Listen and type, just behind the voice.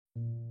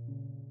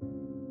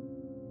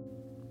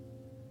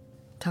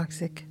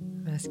toxic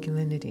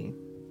masculinity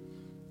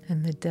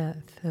and the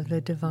death of the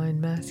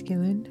Divine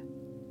Masculine.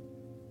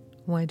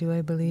 Why do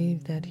I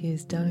believe that he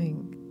is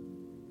dying?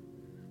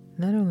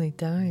 Not only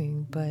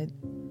dying, but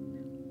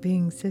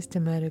being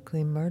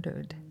systematically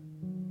murdered.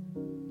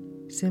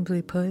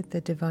 Simply put,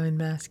 the Divine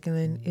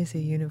Masculine is a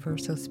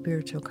universal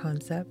spiritual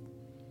concept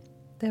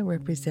that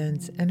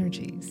represents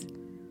energies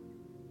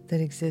that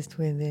exist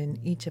within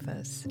each of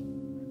us,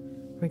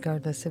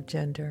 regardless of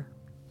gender.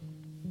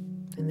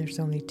 And there's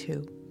only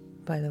two,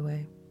 by the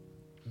way,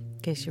 in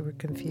case you were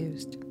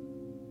confused.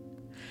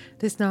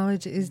 This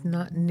knowledge is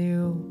not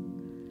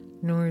new,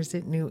 nor is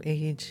it new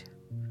age,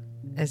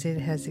 as it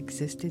has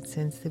existed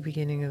since the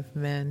beginning of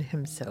man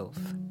himself.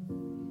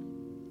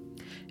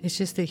 It's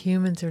just that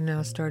humans are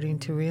now starting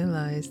to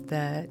realize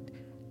that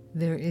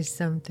there is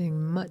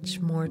something much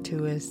more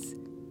to us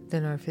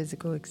than our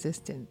physical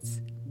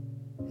existence,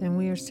 and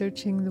we are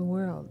searching the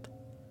world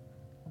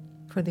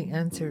for the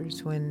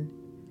answers when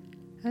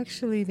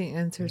actually the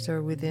answers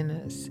are within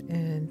us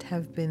and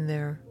have been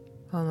there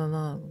all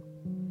along.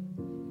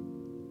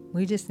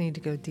 We just need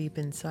to go deep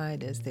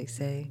inside, as they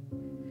say,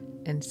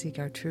 and seek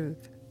our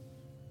truth.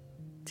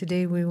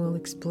 Today we will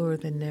explore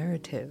the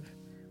narrative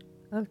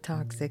of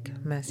toxic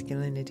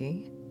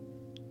masculinity.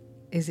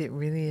 Is it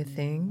really a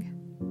thing,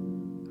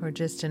 or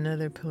just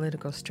another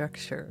political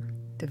structure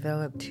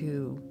developed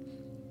to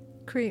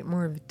create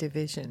more of a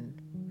division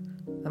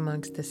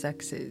amongst the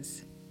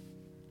sexes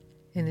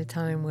in a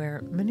time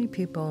where many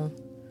people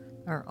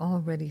are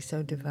already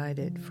so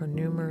divided for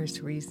numerous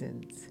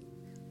reasons,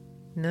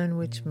 none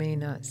which may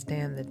not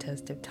stand the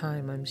test of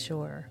time, I'm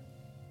sure?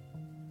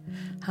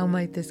 How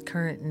might this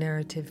current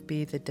narrative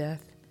be the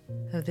death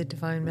of the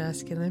Divine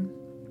Masculine,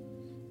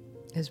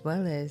 as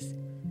well as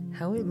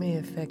how it may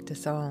affect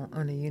us all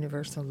on a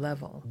universal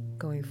level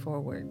going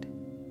forward?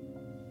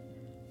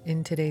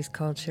 In today's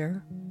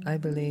culture, I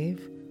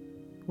believe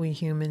we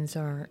humans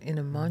are in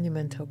a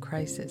monumental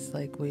crisis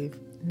like we've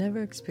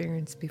never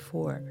experienced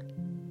before.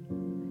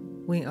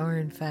 We are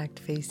in fact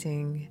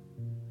facing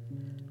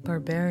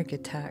barbaric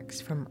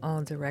attacks from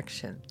all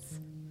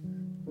directions,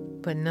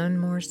 but none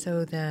more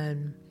so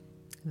than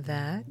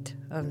that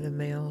of the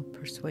male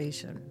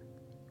persuasion.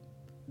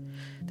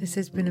 This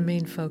has been a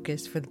main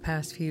focus for the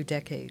past few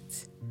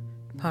decades,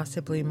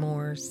 possibly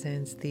more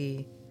since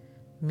the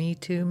Me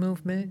Too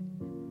movement,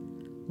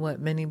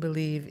 what many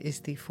believe is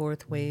the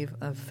fourth wave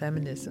of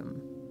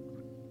feminism.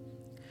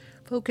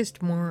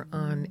 Focused more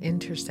on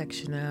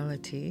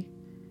intersectionality,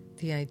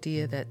 the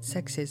idea that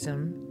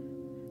sexism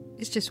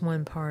is just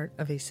one part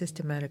of a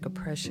systematic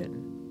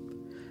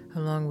oppression,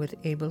 along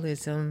with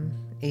ableism,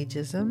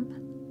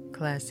 ageism,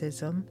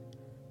 classism,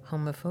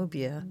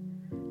 homophobia,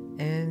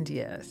 and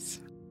yes,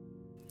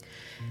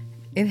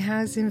 it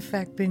has in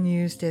fact been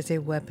used as a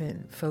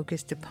weapon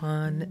focused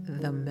upon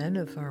the men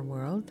of our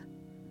world.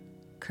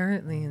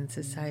 Currently in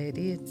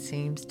society, it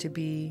seems to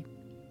be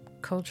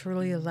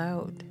culturally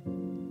allowed,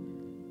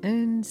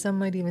 and some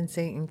might even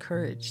say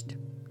encouraged,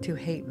 to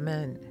hate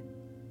men,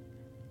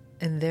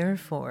 and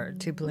therefore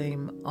to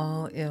blame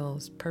all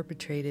ills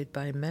perpetrated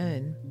by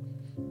men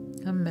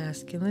on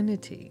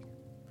masculinity,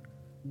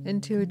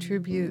 and to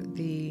attribute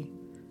the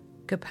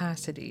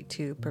capacity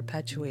to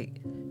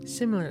perpetuate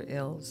similar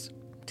ills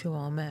to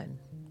all men.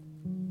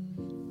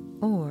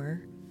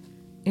 Or,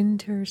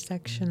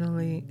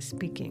 intersectionally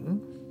speaking,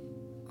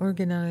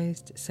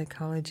 organized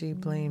psychology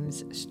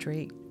blames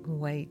straight,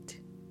 white,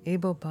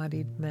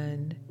 able-bodied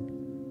men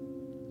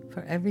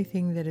for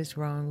everything that is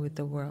wrong with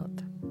the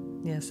world.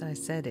 Yes, I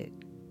said it.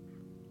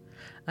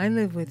 I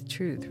live with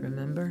truth,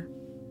 remember?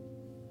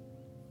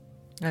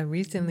 I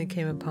recently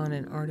came upon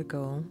an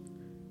article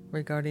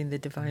regarding the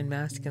Divine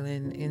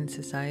Masculine in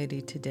society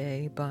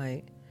today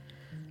by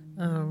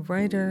a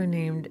writer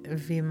named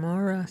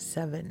Vimora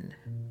 7.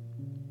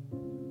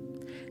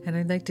 And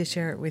I'd like to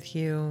share it with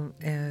you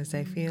as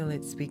I feel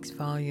it speaks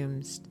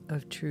volumes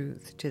of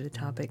truth to the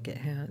topic at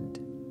hand.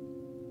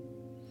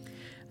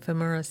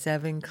 Vimora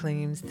 7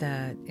 claims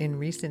that in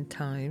recent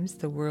times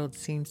the world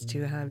seems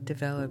to have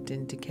developed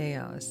into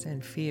chaos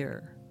and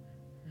fear.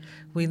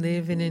 We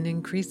live in an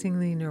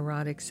increasingly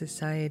neurotic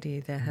society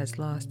that has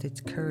lost its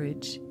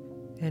courage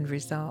and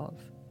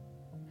resolve,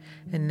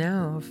 and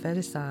now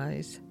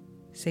fetishize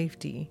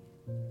safety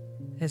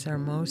as our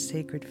most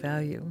sacred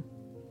value.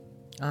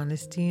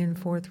 Honesty and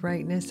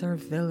forthrightness are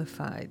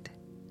vilified,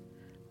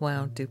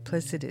 while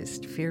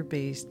duplicitous,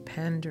 fear-based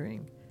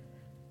pandering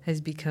has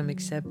become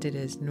accepted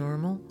as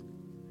normal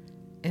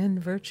and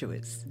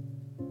virtuous.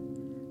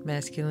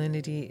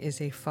 Masculinity is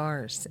a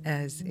farce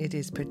as it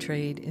is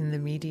portrayed in the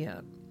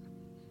media.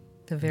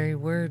 The very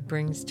word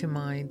brings to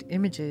mind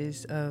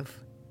images of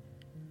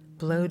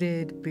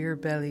bloated,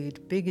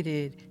 beer-bellied,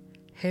 bigoted,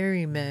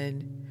 hairy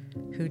men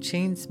who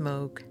chain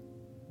smoke,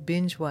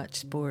 binge watch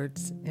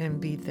sports, and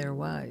beat their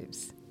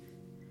wives.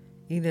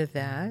 Either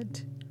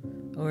that,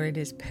 or it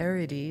is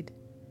parodied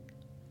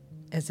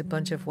as a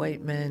bunch of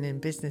white men in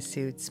business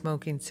suits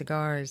smoking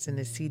cigars in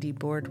a seedy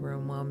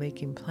boardroom while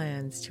making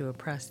plans to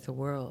oppress the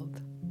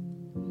world.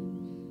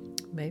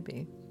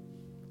 Maybe.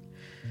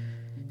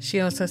 She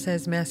also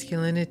says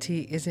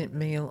masculinity isn't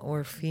male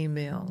or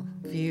female.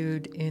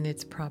 Viewed in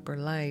its proper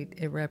light,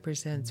 it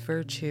represents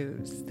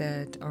virtues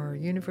that are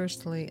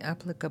universally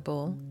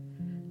applicable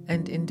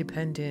and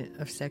independent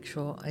of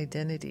sexual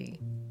identity.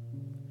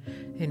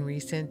 In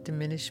recent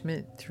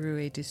diminishment through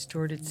a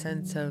distorted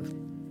sense of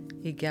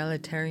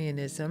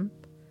egalitarianism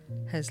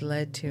has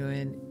led to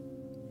an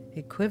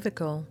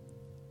equivocal,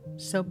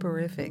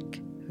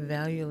 soporific,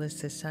 valueless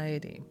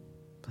society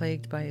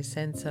plagued by a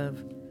sense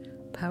of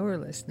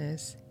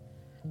powerlessness,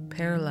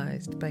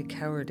 paralyzed by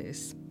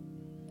cowardice.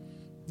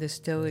 The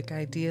Stoic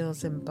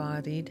ideals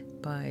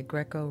embodied by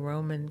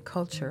Greco-Roman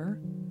culture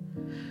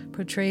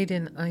portrayed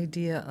an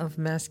idea of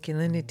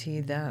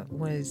masculinity that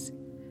was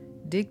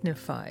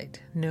dignified,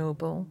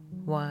 noble,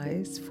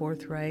 wise,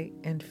 forthright,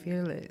 and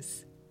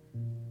fearless.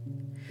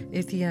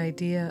 If the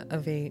idea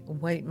of a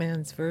white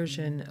man's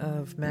version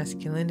of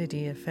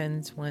masculinity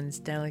offends one's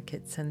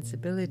delicate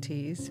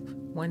sensibilities,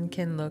 one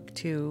can look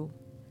to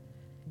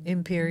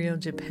Imperial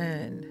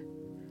Japan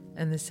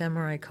and the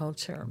samurai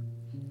culture,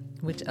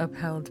 which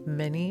upheld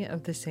many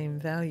of the same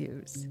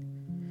values.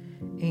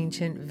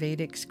 Ancient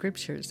Vedic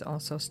scriptures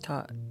also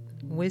taught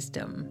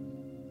wisdom,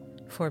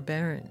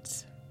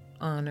 forbearance,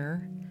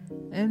 honor,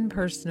 and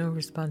personal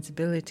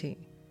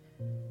responsibility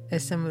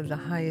as some of the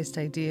highest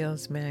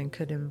ideals man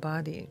could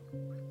embody.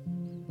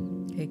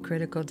 A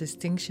critical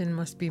distinction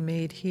must be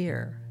made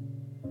here.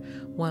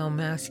 While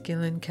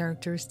masculine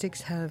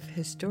characteristics have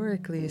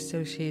historically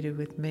associated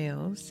with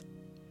males,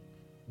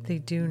 they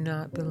do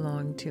not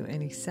belong to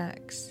any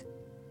sex.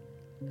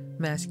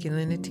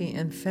 Masculinity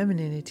and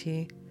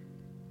femininity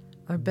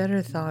are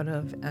better thought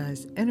of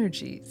as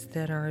energies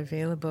that are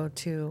available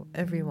to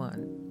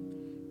everyone,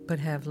 but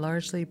have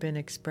largely been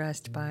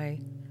expressed by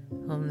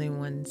only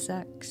one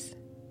sex.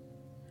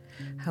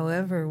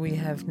 However, we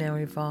have now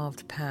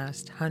evolved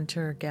past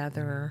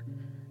hunter-gatherer,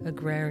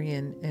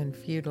 agrarian, and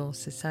feudal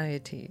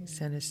societies,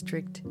 and a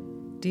strict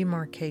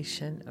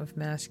demarcation of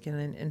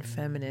masculine and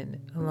feminine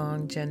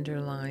along gender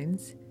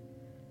lines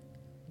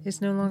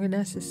is no longer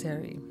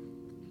necessary.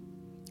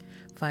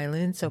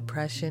 Violence,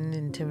 oppression,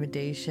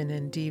 intimidation,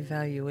 and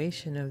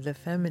devaluation of the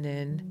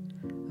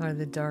feminine are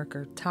the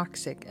darker,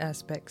 toxic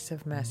aspects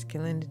of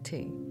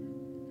masculinity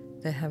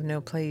that have no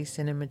place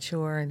in a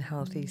mature and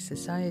healthy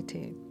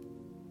society.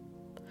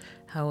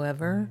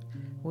 However,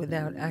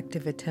 without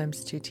active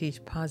attempts to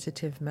teach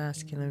positive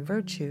masculine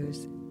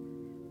virtues,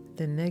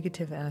 the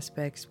negative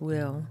aspects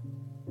will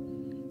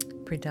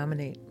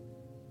predominate.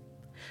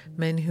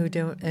 Men who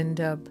don't end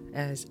up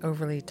as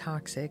overly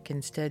toxic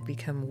instead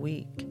become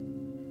weak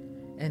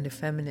and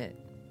effeminate.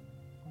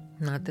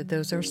 Not that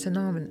those are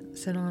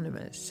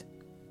synonymous.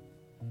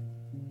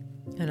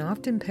 And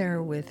often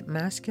pair with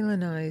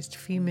masculinized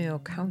female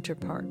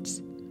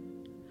counterparts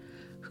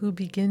who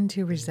begin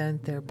to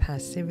resent their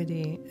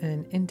passivity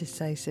and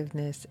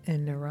indecisiveness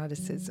and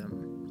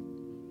neuroticism.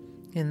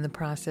 In the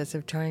process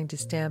of trying to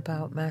stamp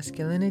out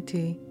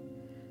masculinity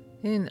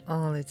in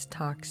all its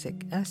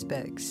toxic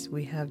aspects,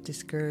 we have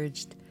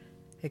discouraged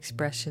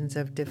expressions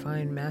of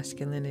divine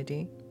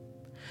masculinity.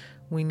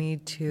 We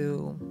need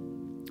to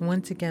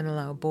once again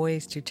allow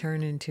boys to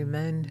turn into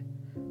men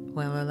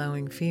while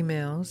allowing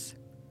females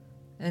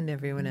and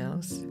everyone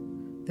else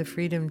the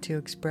freedom to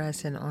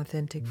express an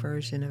authentic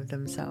version of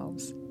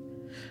themselves,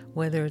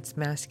 whether it's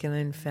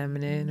masculine,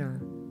 feminine,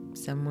 or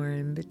somewhere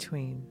in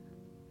between.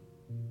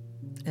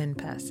 End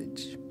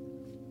passage.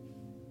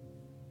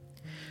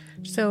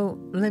 So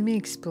let me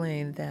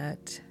explain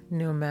that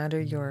no matter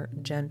your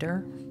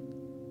gender,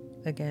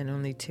 again,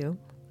 only two,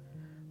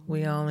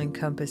 we all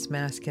encompass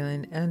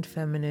masculine and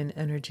feminine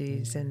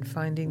energies, and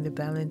finding the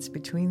balance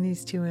between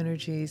these two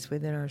energies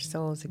within our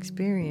soul's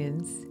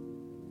experience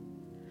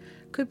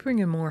could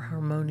bring a more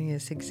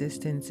harmonious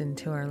existence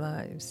into our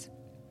lives.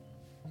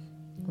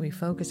 We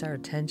focus our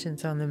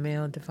attentions on the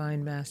male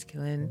divine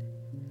masculine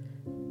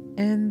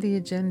and the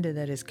agenda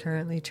that is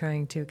currently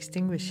trying to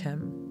extinguish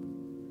him.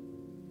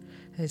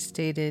 As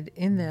stated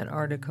in that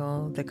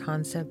article, the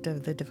concept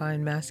of the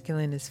divine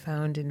masculine is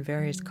found in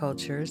various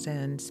cultures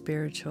and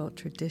spiritual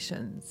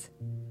traditions.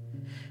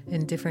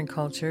 In different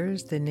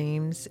cultures, the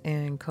names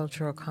and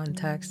cultural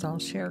contexts all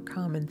share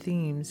common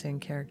themes and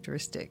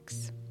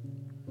characteristics.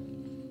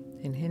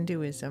 In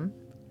Hinduism,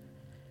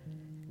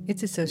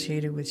 it's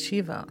associated with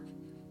Shiva,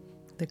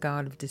 the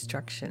god of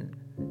destruction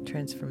and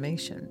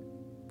transformation.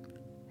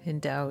 In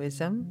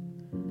Taoism,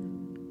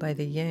 by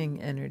the Yang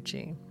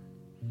energy.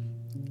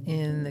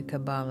 In the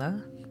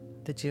Kabbalah,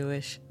 the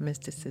Jewish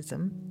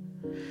mysticism,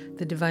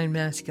 the divine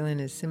masculine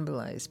is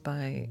symbolized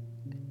by,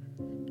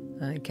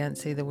 I can't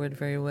say the word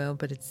very well,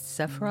 but it's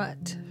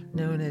Sephirot,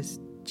 known as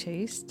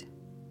chaste.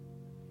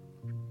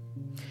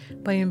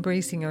 By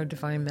embracing our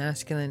divine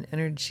masculine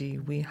energy,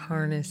 we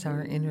harness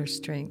our inner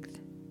strength.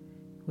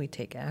 We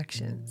take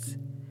actions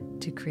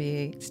to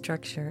create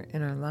structure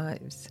in our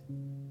lives.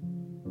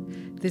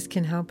 This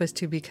can help us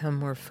to become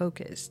more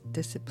focused,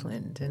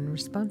 disciplined, and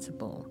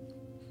responsible,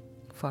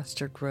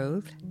 foster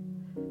growth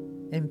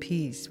and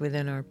peace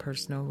within our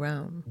personal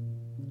realm.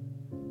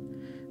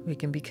 We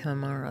can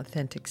become our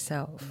authentic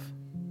self,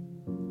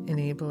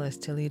 enable us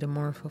to lead a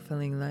more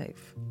fulfilling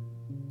life.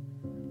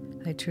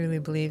 I truly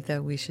believe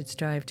that we should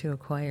strive to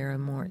acquire a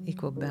more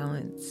equal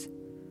balance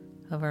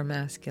of our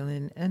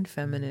masculine and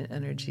feminine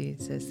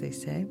energies, as they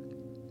say.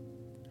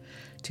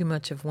 Too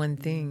much of one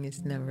thing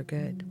is never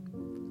good.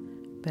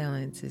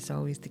 Balance is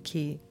always the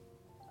key.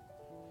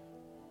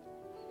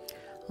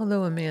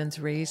 Although a man's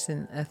race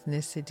and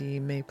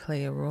ethnicity may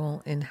play a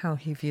role in how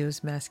he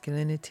views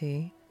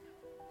masculinity,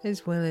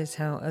 as well as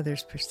how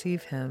others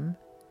perceive him,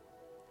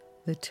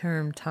 the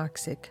term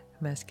toxic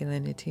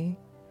masculinity,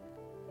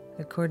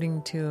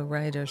 according to a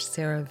writer,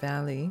 Sarah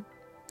Valley,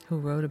 who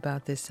wrote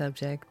about this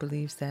subject,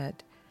 believes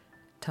that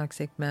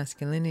toxic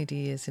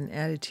masculinity is an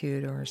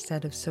attitude or a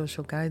set of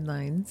social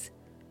guidelines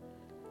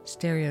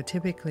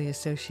stereotypically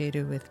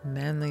associated with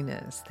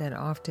manliness that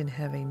often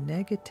have a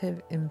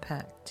negative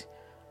impact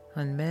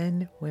on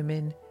men,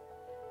 women,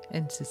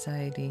 and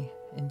society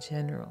in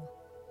general.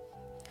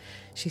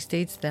 She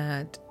states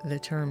that the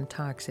term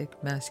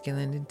toxic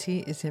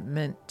masculinity isn't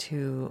meant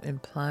to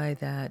imply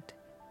that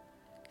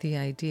the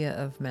idea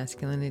of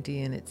masculinity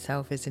in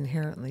itself is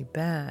inherently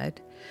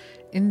bad.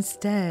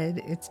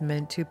 Instead, it's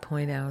meant to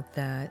point out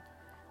that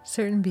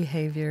certain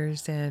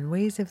behaviors and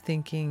ways of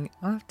thinking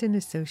often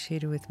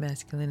associated with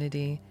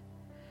masculinity,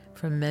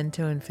 from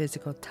mental and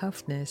physical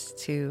toughness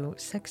to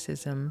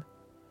sexism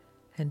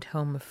and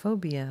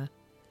homophobia,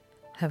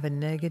 have a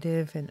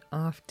negative and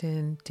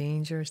often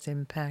dangerous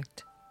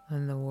impact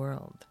on the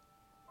world.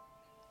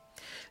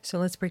 So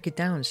let's break it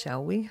down,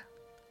 shall we?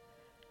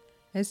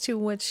 As to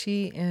what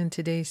she and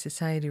today's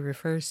society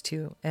refers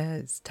to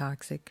as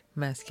toxic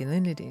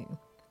masculinity.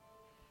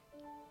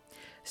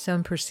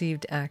 Some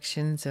perceived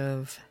actions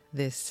of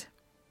this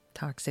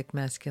toxic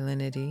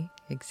masculinity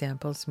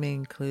examples may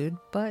include,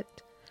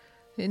 but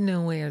in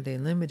no way are they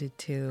limited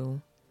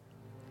to,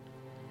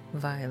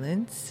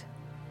 violence.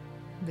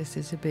 This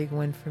is a big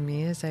one for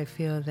me, as I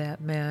feel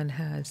that man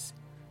has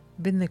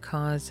been the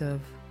cause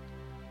of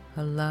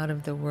a lot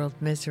of the world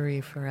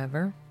misery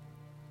forever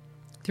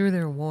through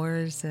their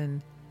wars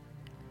and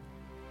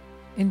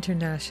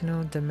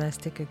international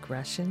domestic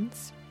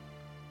aggressions.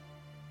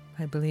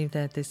 I believe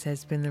that this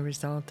has been the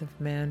result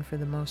of man for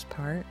the most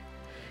part.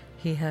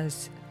 He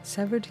has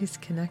severed his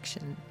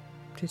connection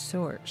to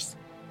source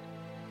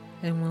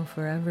and will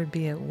forever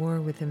be at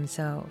war with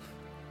himself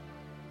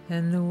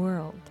and the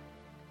world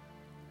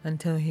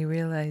until he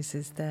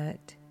realizes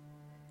that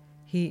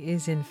he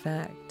is in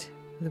fact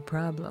the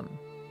problem,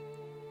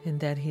 and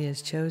that he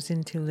has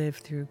chosen to live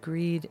through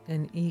greed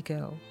and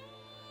ego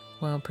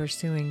while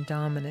pursuing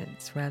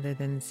dominance rather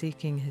than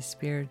seeking his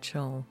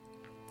spiritual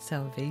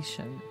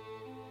salvation.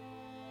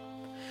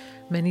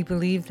 Many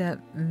believe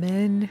that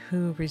men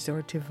who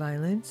resort to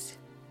violence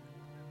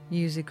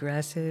use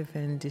aggressive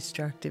and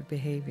destructive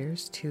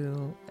behaviors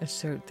to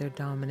assert their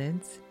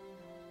dominance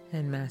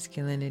and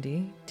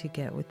masculinity to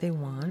get what they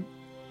want,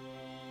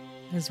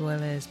 as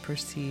well as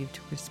perceived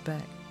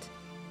respect.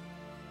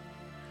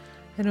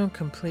 I don't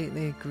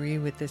completely agree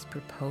with this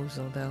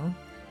proposal, though,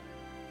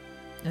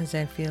 as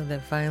I feel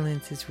that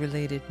violence is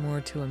related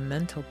more to a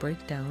mental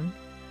breakdown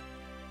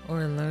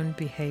or a learned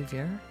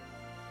behavior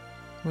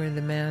where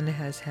the man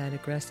has had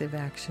aggressive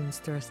actions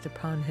thrust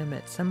upon him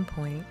at some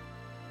point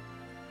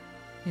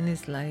in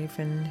his life,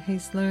 and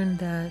he's learned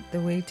that the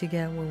way to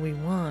get what we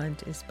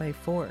want is by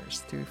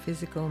force through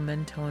physical,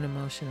 mental, and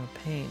emotional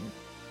pain.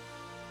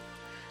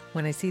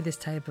 When I see this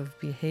type of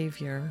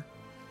behavior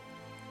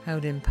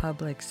out in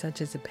public,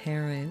 such as a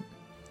parent,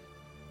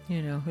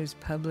 who's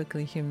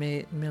publicly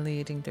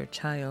humiliating their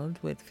child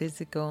with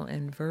physical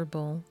and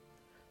verbal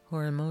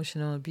or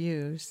emotional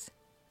abuse,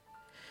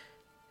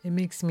 it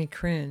makes me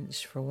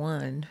cringe, for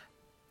one.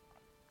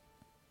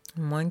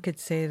 And one could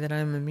say that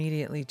I'm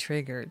immediately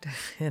triggered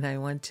and I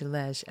want to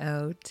lash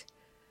out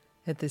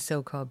at the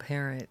so-called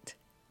parent.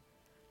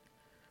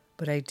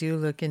 But I do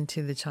look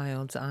into the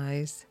child's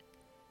eyes.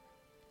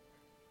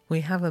 We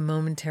have a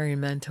momentary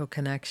mental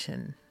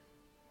connection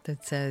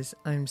that says,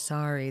 I'm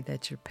sorry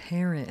that your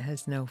parent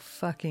has no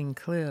fucking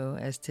clue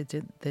as to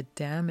the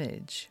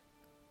damage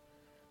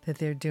that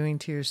they're doing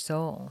to your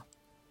soul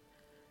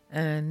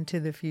and to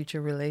the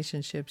future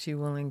relationships you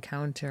will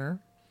encounter,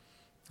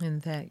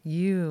 and that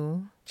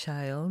you,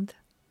 child,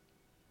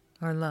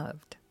 are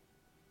loved.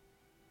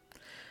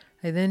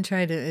 I then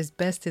try to, as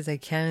best as I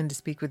can, to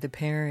speak with the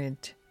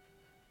parent,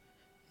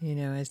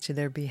 as to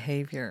their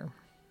behavior.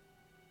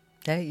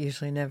 That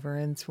usually never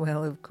ends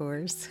well, of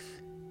course.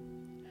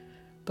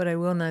 But I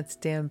will not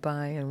stand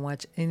by and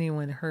watch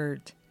anyone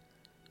hurt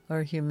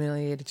or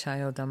humiliate a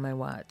child on my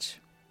watch.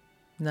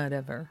 Not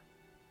ever.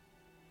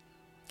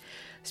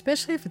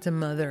 Especially if it's a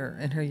mother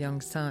and her young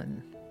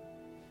son.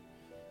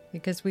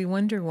 Because we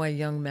wonder why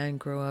young men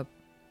grow up,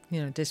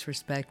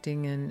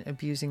 disrespecting and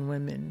abusing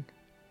women.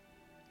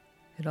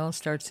 It all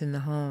starts in the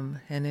home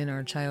and in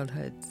our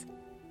childhoods.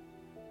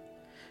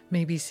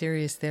 Maybe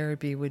serious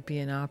therapy would be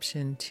an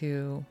option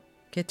to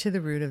get to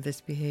the root of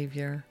this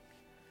behavior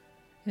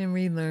and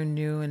relearn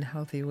new and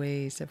healthy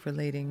ways of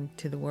relating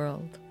to the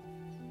world.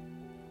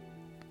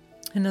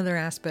 Another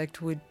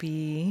aspect would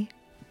be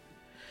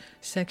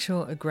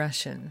Sexual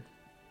aggression.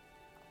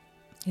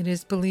 It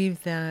is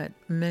believed that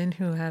men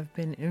who have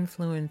been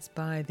influenced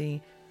by the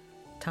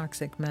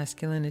toxic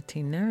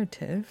masculinity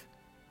narrative,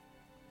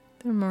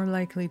 they're more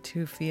likely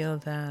to feel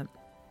that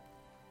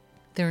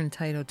they're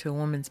entitled to a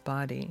woman's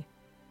body.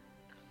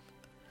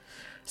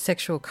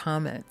 Sexual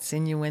comments,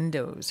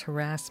 innuendos,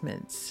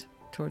 harassments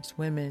towards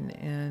women,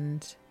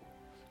 and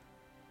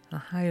a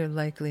higher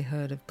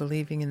likelihood of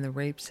believing in the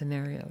rape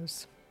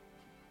scenarios.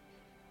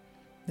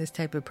 This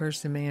type of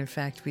person may in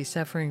fact be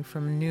suffering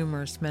from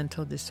numerous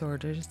mental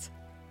disorders,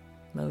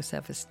 low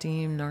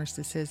self-esteem,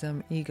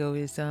 narcissism,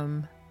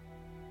 egoism,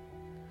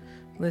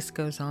 list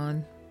goes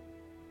on.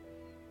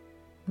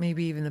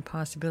 Maybe even the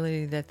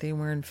possibility that they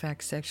were in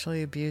fact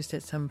sexually abused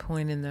at some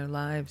point in their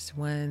lives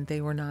when they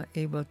were not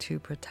able to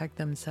protect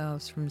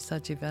themselves from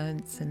such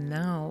events, and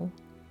now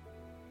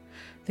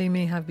they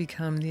may have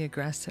become the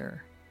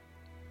aggressor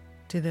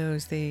to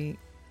those they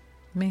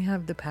may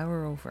have the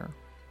power over.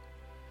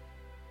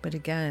 But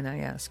again, I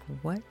ask,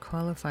 what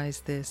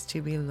qualifies this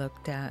to be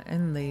looked at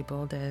and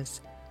labeled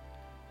as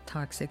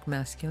toxic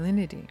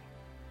masculinity?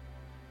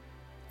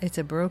 It's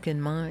a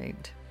broken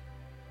mind.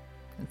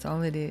 That's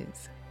all it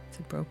is. It's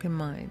a broken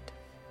mind.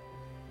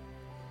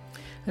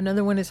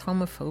 Another one is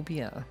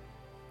homophobia.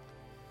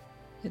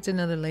 It's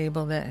another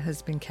label that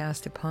has been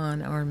cast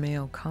upon our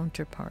male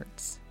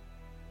counterparts.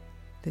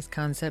 This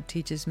concept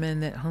teaches men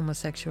that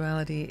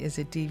homosexuality is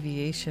a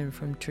deviation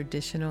from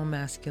traditional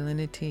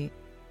masculinity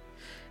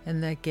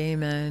and that gay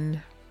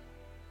men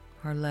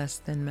are less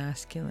than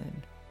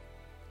masculine.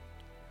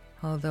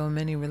 Although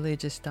many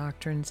religious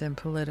doctrines and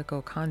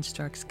political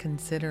constructs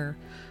consider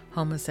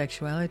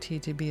homosexuality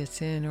to be a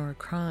sin or a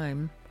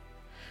crime,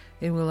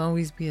 it will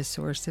always be a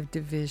source of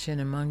division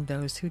among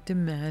those who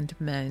demand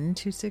men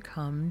to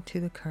succumb to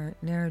the current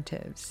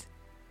narratives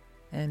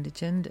and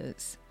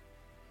agendas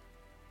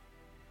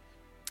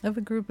of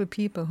a group of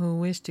people who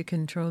wish to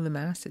control the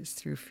masses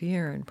through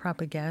fear and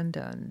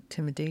propaganda and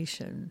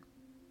intimidation.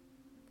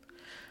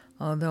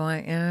 Although I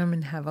am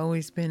and have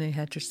always been a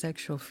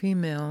heterosexual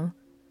female,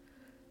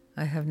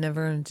 I have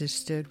never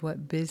understood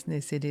what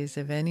business it is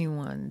of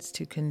anyone's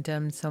to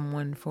condemn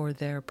someone for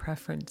their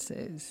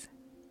preferences.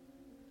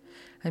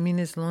 I mean,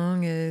 as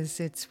long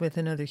as it's with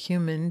another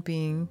human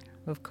being,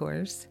 of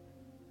course.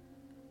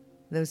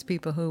 Those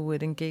people who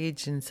would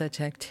engage in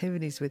such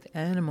activities with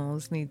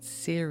animals need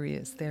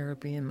serious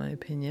therapy, in my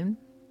opinion.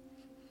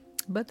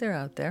 But they're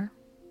out there.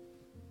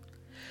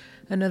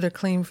 Another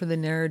claim for the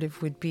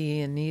narrative would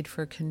be a need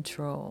for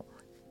control.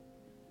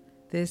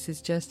 This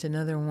is just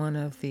another one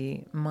of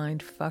the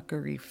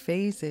mindfuckery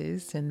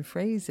phases and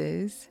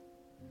phrases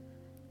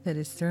that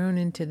is thrown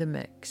into the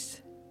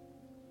mix.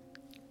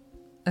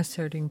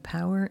 Asserting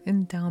power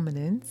and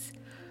dominance,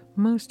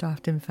 most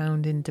often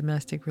found in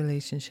domestic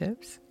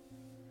relationships.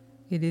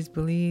 It is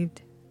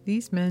believed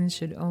these men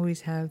should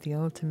always have the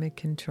ultimate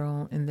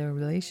control in their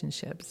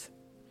relationships,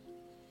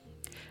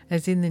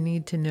 as in the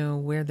need to know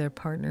where their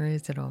partner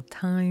is at all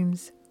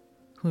times,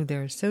 who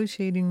they're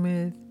associating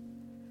with,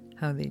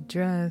 how they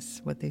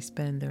dress, what they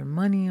spend their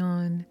money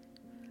on,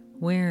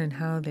 where and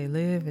how they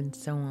live, and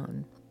so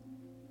on.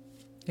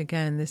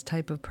 Again, this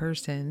type of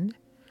person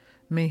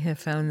may have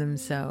found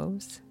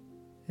themselves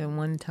at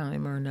one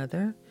time or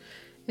another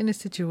in a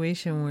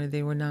situation where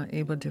they were not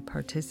able to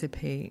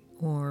participate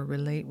or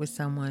relate with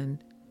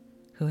someone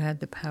who had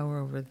the power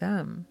over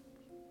them.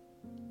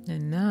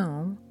 And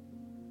now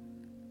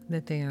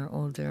that they are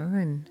older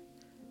and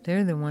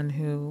they're the one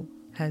who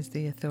has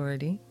the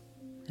authority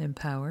and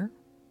power,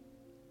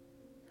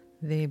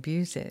 they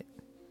abuse it.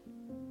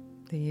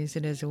 They use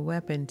it as a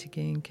weapon to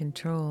gain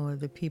control of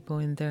the people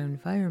in their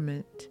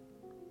environment.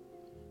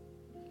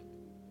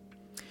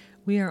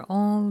 We are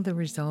all the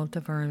result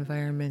of our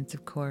environments,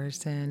 of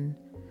course, and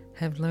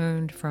have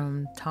learned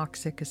from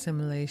toxic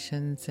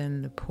assimilations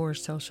and the poor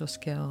social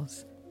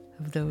skills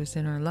of those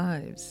in our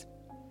lives.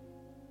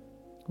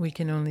 We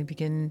can only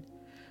begin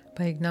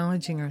by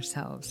acknowledging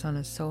ourselves on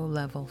a soul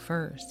level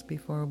first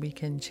before we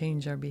can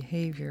change our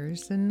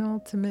behaviors and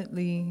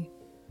ultimately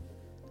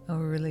our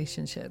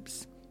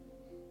relationships.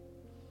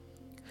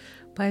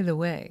 By the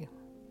way,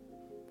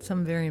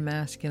 some very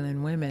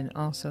masculine women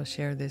also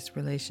share this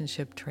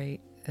relationship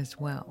trait as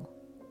well.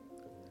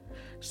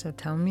 So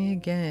tell me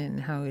again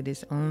how it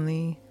is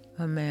only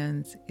a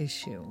man's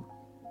issue.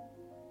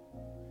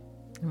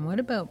 And what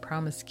about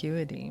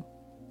promiscuity?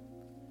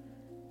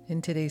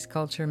 In today's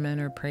culture,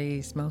 men are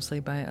praised mostly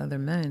by other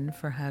men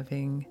for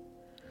having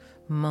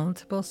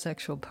multiple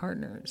sexual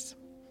partners,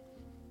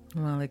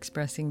 while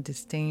expressing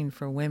disdain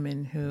for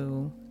women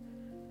who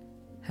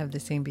have the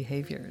same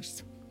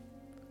behaviors.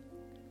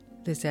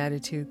 This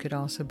attitude could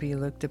also be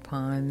looked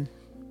upon,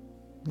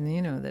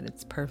 that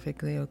it's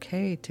perfectly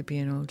okay to be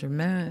an older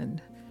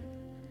man,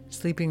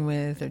 sleeping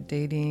with or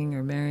dating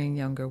or marrying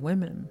younger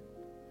women,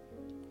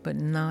 but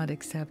not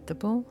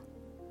acceptable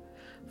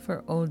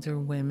for older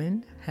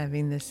women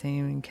having the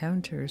same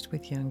encounters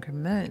with younger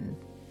men.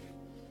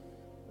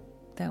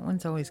 That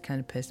one's always kind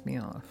of pissed me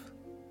off.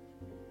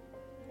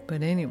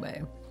 But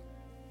anyway,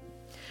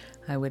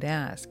 I would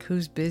ask,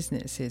 whose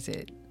business is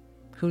it?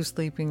 Who's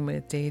sleeping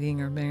with,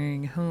 dating, or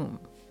marrying whom?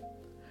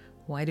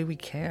 Why do we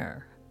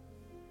care?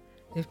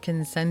 If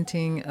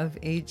consenting of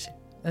age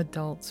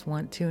adults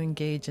want to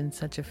engage in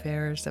such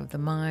affairs of the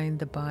mind,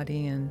 the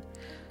body, and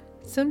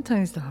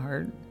sometimes the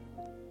heart,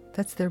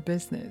 that's their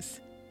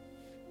business.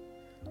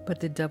 But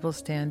the double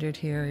standard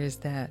here is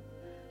that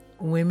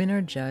women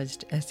are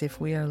judged as if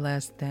we are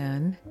less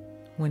than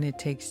when it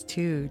takes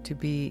two to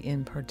be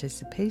in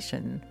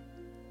participation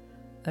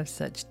of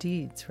such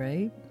deeds,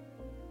 right?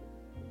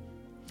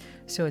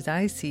 So as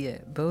I see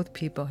it, both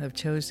people have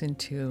chosen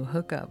to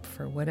hook up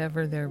for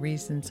whatever their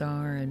reasons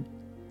are, and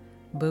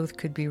both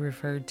could be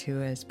referred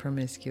to as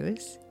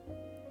promiscuous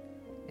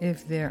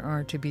if there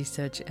are to be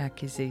such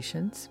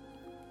accusations,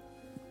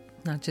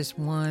 not just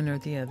one or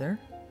the other.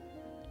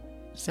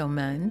 So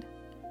men,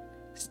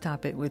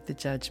 stop it with the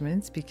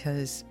judgments,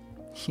 because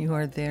you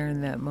are there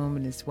in that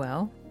moment as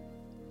well.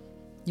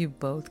 You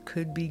both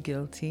could be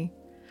guilty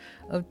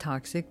of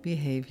toxic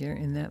behavior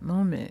in that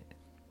moment.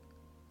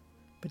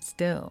 But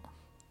still,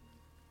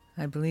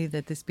 I believe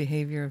that this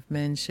behavior of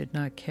men should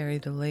not carry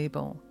the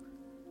label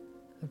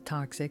of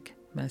toxic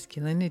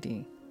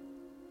masculinity,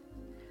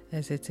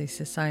 as it's a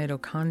societal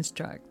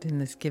construct in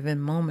this given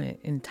moment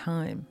in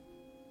time.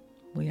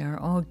 We are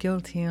all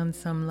guilty on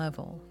some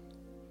level.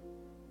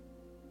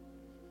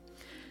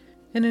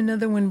 And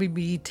another one would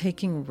be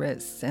taking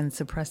risks and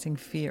suppressing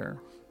fear.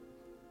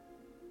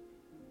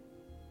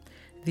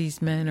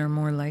 These men are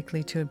more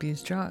likely to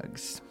abuse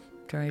drugs,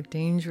 drive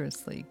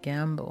dangerously,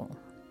 gamble,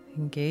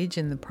 engage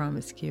in the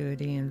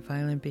promiscuity and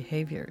violent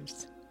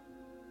behaviors.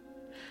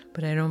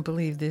 But I don't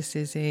believe this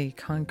is a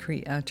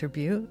concrete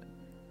attribute,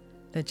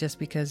 that just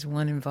because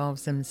one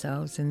involves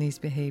themselves in these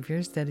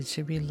behaviors, that it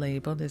should be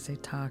labeled as a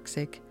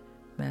toxic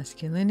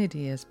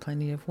masculinity, as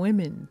plenty of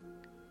women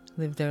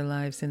live their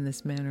lives in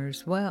this manner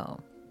as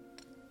well.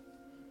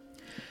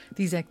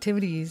 These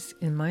activities,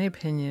 in my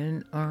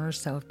opinion, are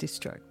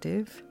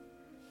self-destructive,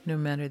 no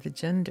matter the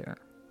gender,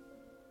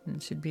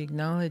 and should be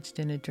acknowledged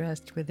and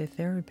addressed with a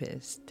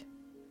therapist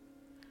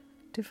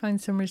to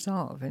find some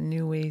resolve and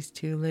new ways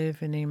to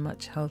live in a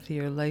much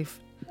healthier life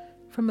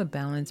from a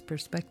balanced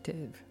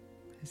perspective,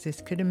 as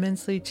this could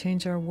immensely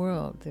change our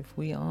world if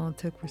we all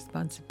took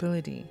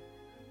responsibility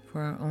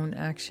for our own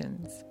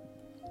actions.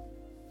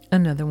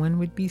 Another one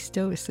would be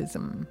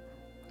stoicism.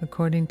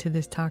 According to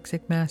this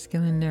toxic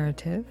masculine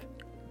narrative,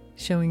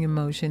 showing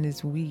emotion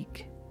is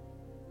weak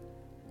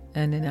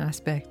and an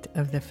aspect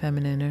of the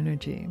feminine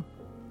energy.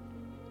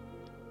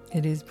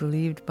 It is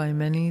believed by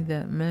many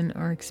that men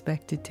are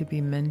expected to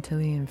be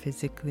mentally and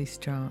physically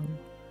strong,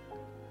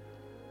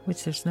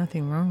 which there's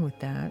nothing wrong with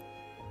that.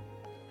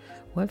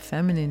 What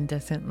feminine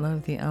doesn't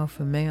love the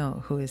alpha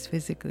male who is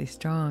physically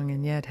strong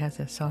and yet has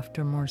a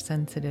softer, more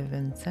sensitive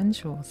and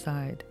sensual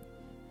side?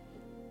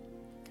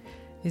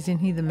 Isn't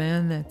he the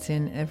man that's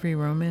in every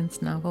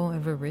romance novel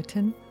ever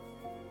written?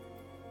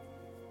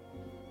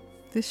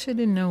 This should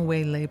in no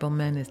way label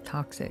men as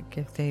toxic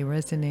if they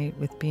resonate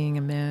with being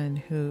a man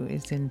who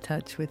is in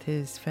touch with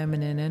his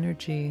feminine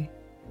energy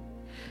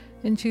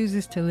and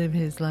chooses to live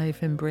his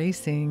life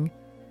embracing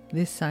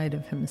this side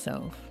of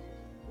himself.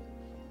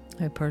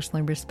 I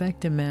personally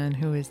respect a man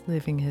who is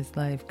living his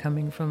life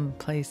coming from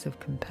a place of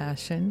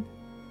compassion,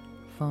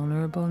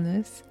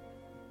 vulnerableness,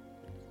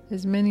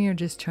 as many are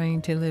just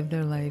trying to live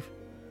their life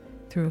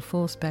through a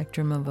full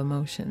spectrum of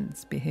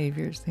emotions,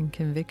 behaviors, and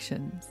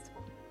convictions.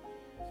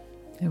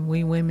 And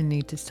we women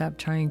need to stop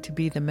trying to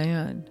be the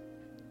man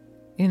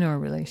in our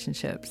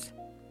relationships.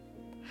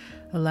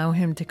 Allow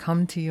him to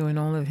come to you in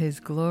all of his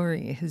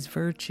glory, his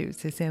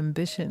virtues, his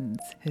ambitions,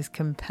 his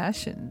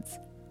compassions,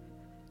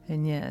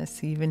 and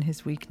yes, even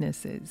his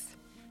weaknesses.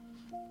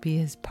 Be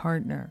his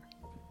partner,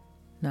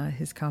 not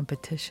his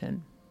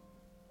competition.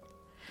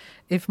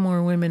 If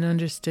more women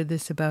understood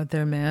this about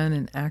their man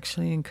and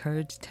actually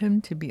encouraged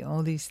him to be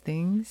all these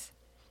things,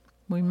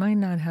 we might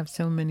not have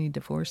so many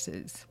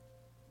divorces.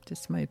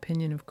 Just my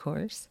opinion, of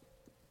course.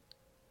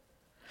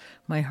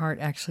 My heart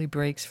actually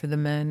breaks for the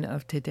men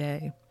of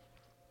today,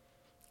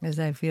 as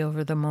I feel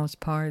for the most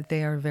part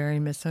they are very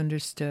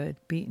misunderstood,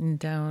 beaten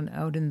down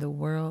out in the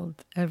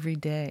world every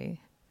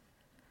day.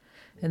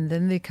 And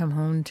then they come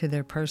home to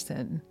their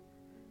person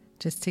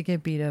just to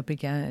get beat up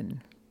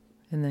again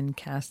and then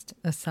cast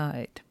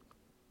aside.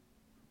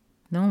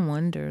 No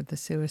wonder the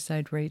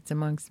suicide rates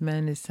amongst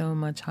men is so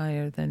much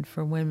higher than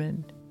for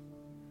women.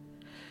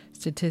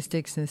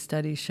 Statistics and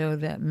studies show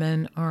that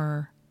men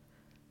are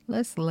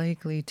less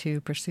likely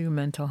to pursue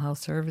mental health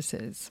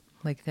services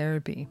like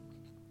therapy,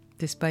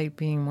 despite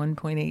being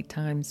 1.8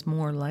 times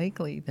more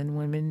likely than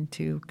women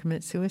to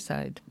commit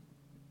suicide.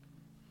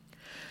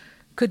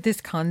 Could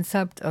this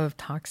concept of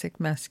toxic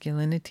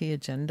masculinity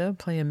agenda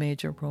play a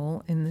major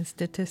role in this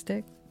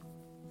statistic?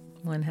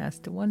 One has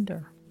to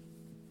wonder.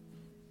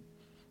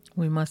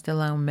 We must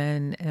allow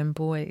men and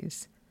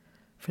boys,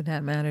 for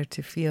that matter,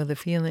 to feel the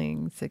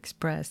feelings,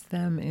 express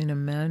them in a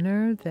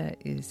manner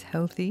that is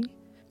healthy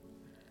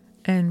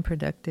and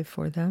productive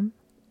for them,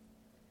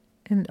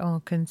 and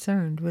all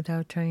concerned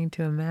without trying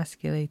to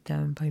emasculate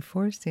them by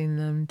forcing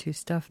them to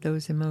stuff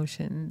those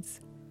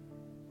emotions,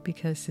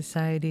 because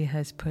society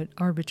has put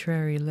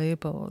arbitrary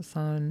labels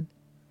on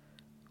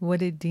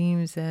what it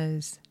deems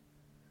as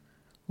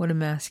what a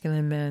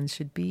masculine man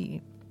should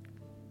be.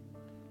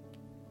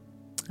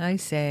 I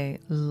say,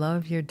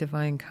 love your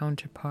divine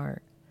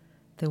counterpart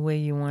the way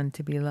you want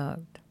to be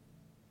loved.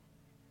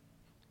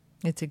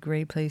 It's a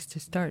great place to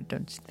start,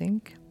 don't you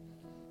think?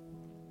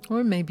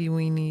 Or maybe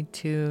we need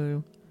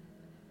to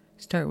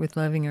start with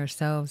loving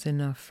ourselves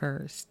enough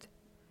first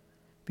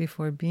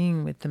before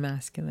being with the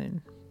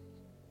masculine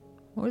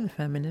or the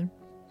feminine.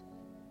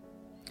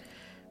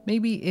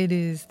 Maybe it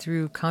is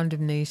through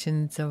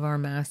condemnations of our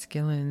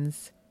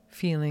masculine's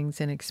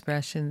feelings and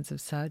expressions of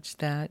such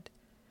that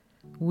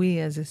we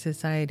as a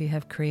society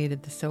have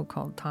created the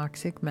so-called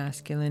toxic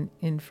masculine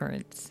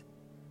inference,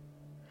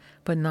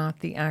 but not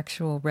the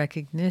actual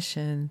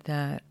recognition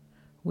that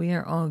we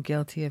are all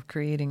guilty of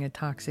creating a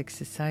toxic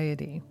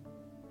society,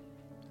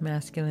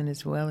 masculine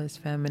as well as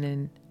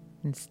feminine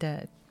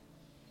instead.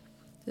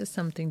 Just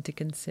something to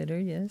consider,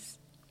 yes?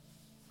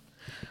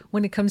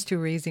 When it comes to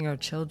raising our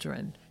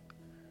children,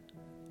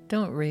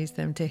 don't raise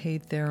them to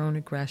hate their own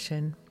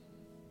aggression.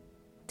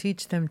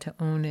 Teach them to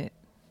own it,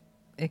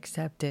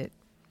 accept it,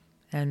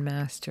 and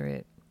master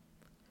it.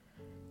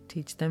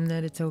 Teach them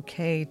that it's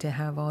okay to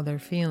have all their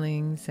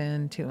feelings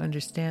and to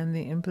understand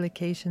the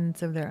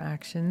implications of their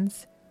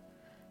actions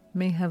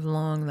may have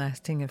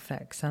long-lasting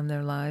effects on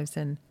their lives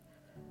and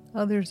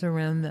others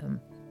around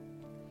them.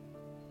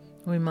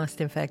 We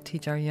must in fact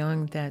teach our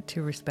young that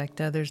to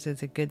respect others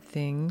is a good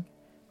thing,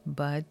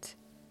 but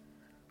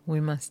we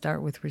must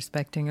start with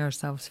respecting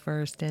ourselves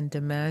first and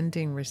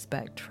demanding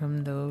respect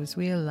from those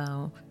we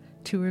allow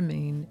to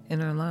remain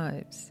in our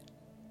lives.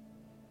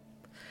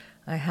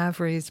 I have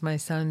raised my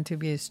son to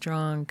be a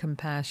strong,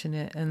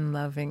 compassionate, and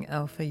loving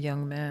alpha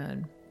young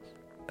man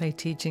by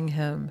teaching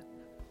him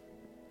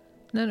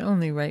not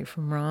only right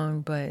from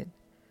wrong, but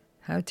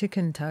how to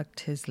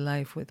conduct his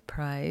life with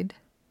pride,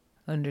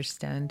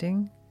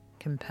 understanding,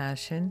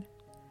 compassion,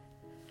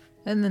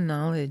 and the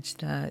knowledge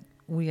that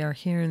we are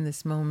here in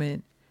this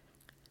moment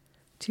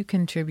to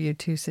contribute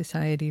to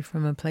society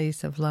from a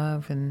place of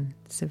love and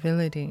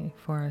civility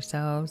for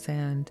ourselves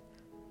and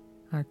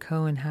our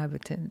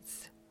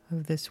co-inhabitants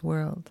of this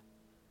world,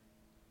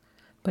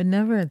 but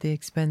never at the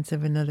expense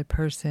of another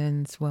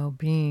person's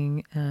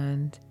well-being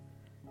and,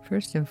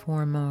 first and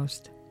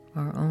foremost,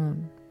 our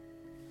own.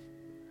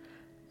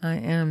 I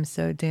am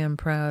so damn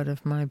proud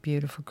of my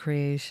beautiful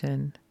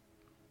creation,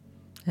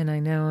 and I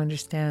now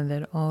understand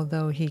that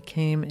although he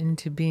came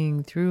into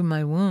being through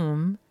my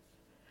womb,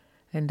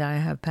 and I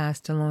have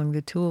passed along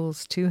the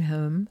tools to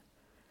him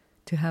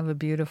to have a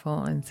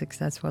beautiful and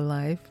successful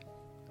life,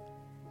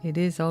 it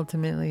is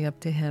ultimately up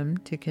to him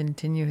to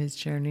continue his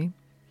journey,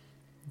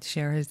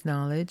 share his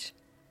knowledge,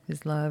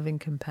 his love and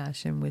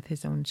compassion with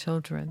his own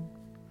children.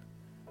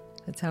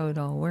 That's how it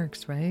all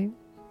works, right?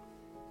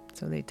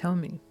 So they tell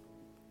me.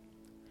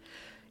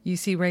 You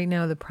see, right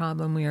now the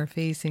problem we are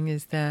facing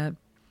is that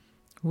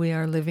we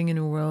are living in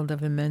a world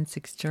of immense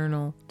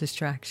external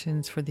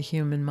distractions for the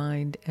human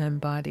mind and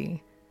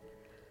body,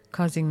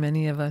 causing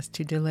many of us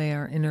to delay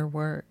our inner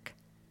work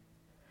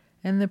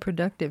and the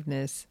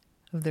productiveness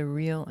of the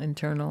real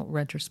internal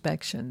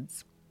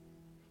retrospections.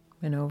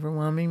 An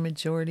overwhelming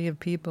majority of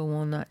people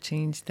will not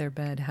change their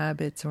bad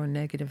habits or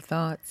negative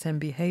thoughts and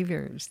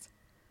behaviors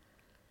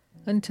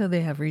until they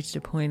have reached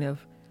a point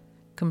of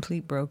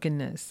complete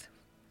brokenness,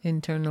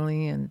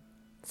 internally and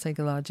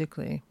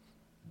psychologically.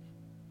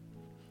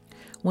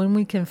 When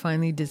we can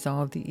finally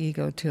dissolve the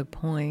ego to a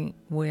point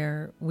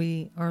where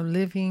we are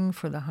living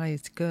for the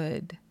highest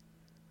good,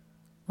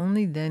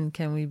 only then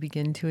can we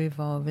begin to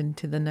evolve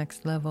into the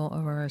next level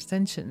of our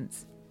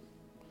ascensions.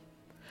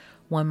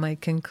 One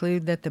might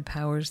conclude that the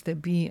powers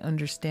that be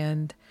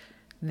understand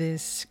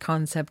this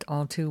concept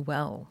all too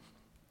well,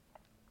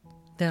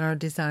 that our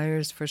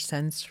desires for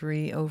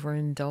sensory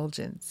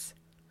overindulgence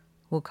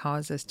will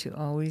cause us to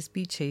always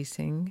be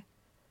chasing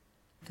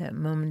that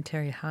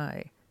momentary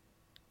high,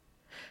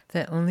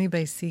 that only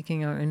by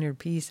seeking our inner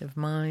peace of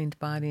mind,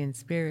 body, and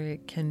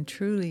spirit can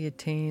truly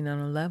attain on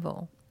a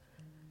level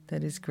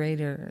that is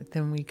greater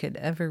than we could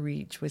ever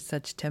reach with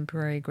such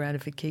temporary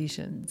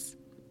gratifications.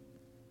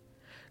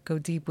 Go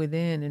deep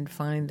within and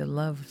find the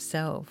love of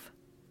self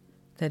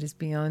that is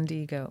beyond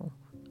ego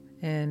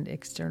and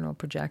external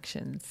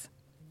projections.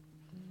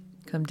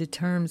 Come to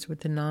terms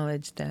with the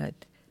knowledge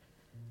that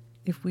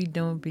if we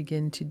don't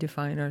begin to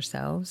define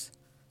ourselves,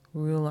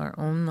 rule our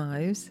own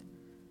lives,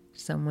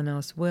 someone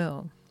else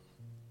will.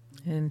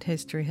 And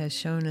history has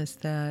shown us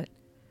that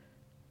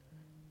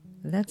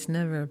that's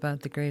never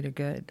about the greater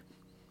good.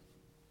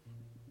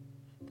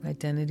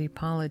 Identity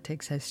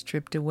politics has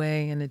stripped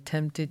away and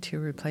attempted to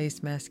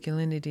replace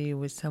masculinity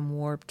with some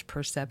warped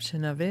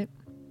perception of it.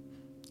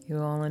 You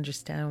all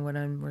understand what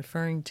I'm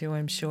referring to,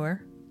 I'm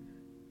sure.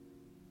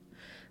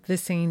 The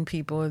sane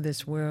people of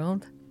this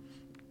world,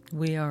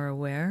 we are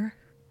aware,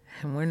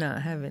 and we're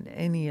not having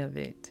any of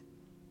it.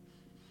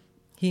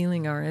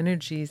 Healing our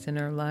energies in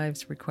our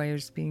lives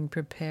requires being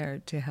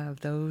prepared to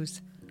have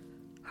those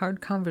hard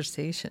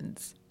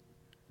conversations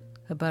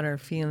about our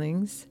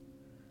feelings,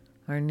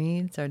 our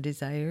needs, our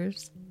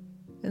desires,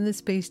 and the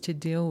space to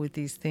deal with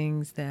these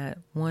things that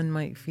one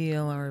might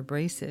feel are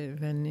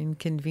abrasive and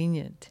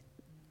inconvenient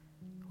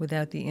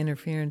without the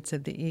interference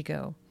of the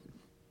ego.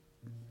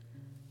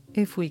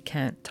 If we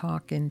can't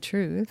talk in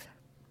truth,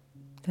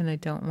 then I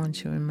don't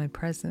want you in my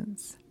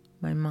presence,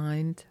 my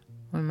mind,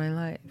 or my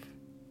life.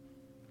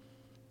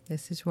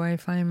 This is where I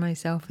find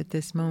myself at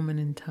this moment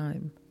in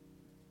time.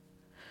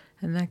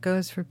 And that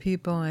goes for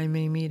people I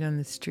may meet on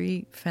the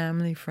street,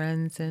 family,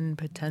 friends, and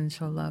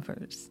potential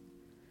lovers.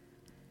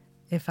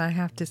 If I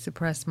have to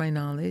suppress my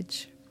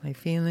knowledge, my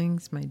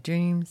feelings, my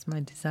dreams,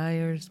 my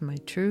desires, my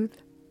truth,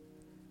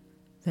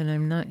 then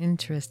I'm not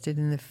interested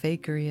in the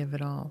fakery of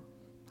it all.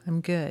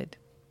 I'm good.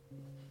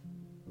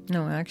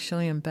 No,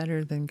 actually, I'm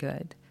better than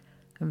good.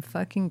 I'm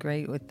fucking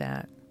great with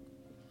that.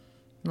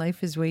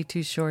 Life is way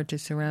too short to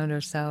surround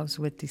ourselves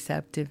with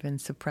deceptive and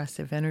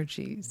suppressive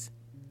energies,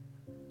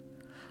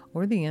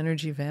 or the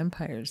energy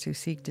vampires who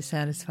seek to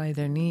satisfy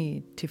their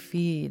need to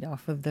feed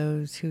off of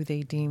those who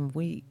they deem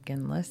weak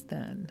and less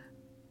than.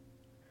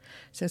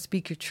 So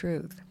speak your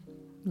truth,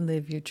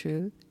 live your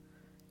truth,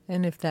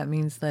 and if that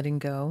means letting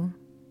go,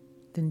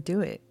 then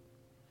do it.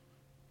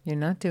 You're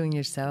not doing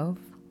yourself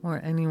or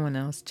anyone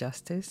else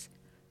justice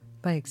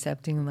by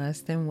accepting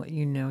less than what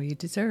you know you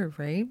deserve,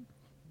 right?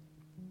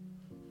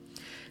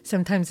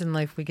 Sometimes in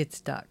life we get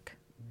stuck.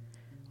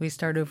 We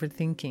start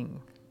overthinking,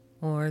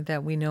 or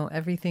that we know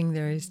everything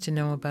there is to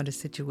know about a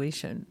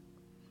situation.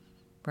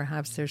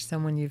 Perhaps there's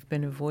someone you've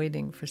been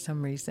avoiding for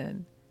some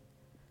reason.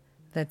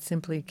 That's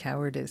simply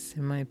cowardice,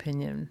 in my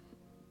opinion.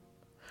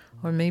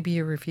 Or maybe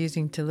you're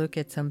refusing to look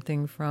at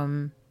something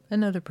from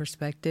another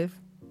perspective.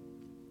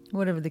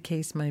 Whatever the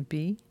case might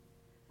be,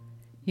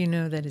 you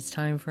know that it's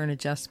time for an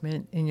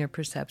adjustment in your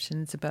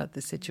perceptions about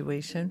the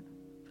situation.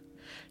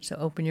 So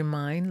open your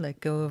mind,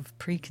 let go of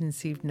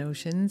preconceived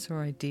notions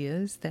or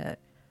ideas that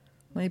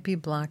might be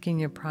blocking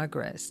your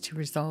progress to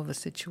resolve a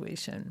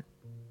situation.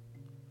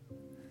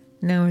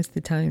 Now is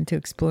the time to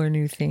explore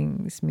new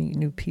things, meet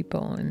new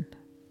people, and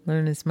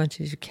learn as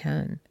much as you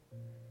can.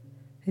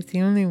 It's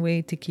the only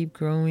way to keep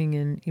growing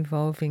and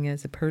evolving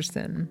as a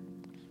person.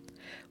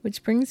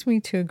 Which brings me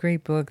to a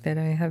great book that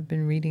I have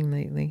been reading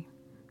lately.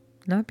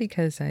 Not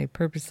because I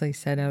purposely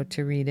set out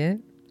to read it,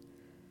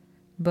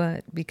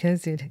 but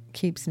because it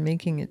keeps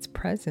making its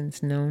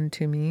presence known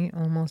to me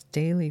almost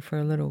daily for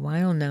a little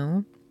while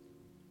now.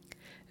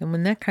 And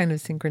when that kind of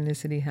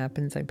synchronicity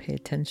happens, I pay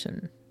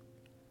attention.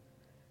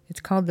 It's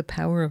called The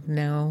Power of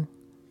Now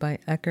by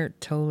Eckhart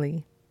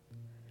Tolle.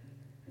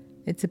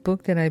 It's a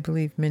book that I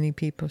believe many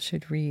people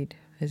should read,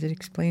 as it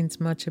explains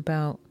much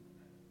about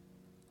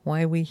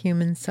why we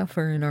humans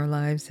suffer in our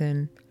lives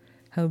and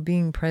how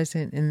being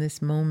present in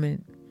this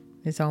moment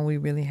is all we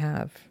really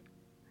have,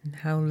 and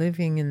how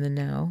living in the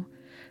now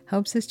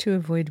helps us to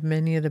avoid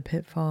many of the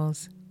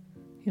pitfalls,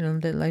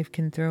 that life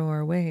can throw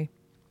our way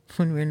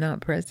when we're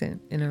not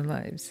present in our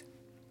lives.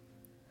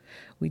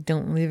 We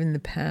don't live in the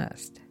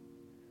past,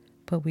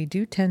 but we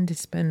do tend to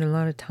spend a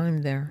lot of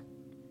time there.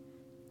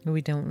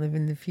 We don't live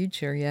in the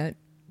future yet.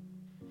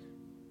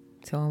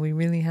 So all we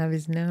really have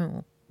is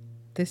now,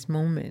 this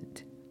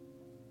moment.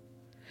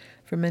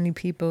 For many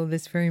people,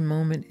 this very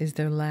moment is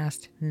their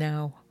last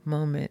now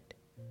moment,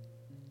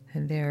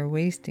 and they are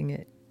wasting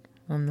it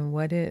on the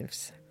what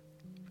ifs,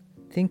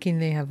 thinking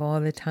they have all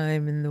the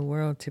time in the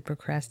world to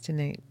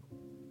procrastinate.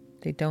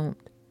 They don't.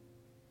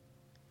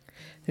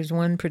 There's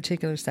one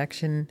particular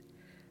section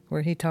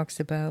where he talks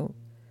about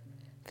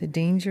the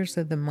dangers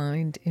of the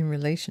mind in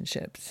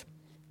relationships.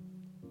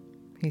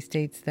 He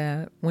states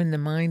that when the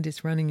mind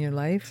is running your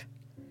life,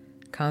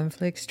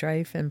 conflict,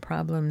 strife, and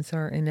problems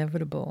are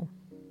inevitable.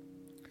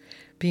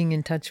 Being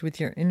in touch with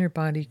your inner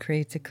body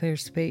creates a clear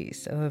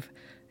space of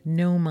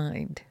no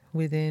mind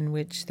within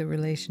which the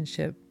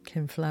relationship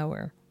can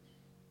flower.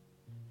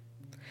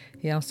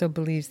 He also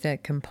believes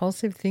that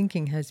compulsive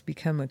thinking has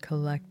become a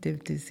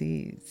collective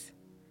disease.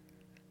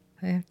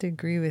 I have to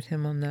agree with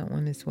him on that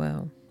one as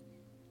well.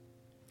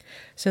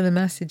 So the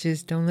message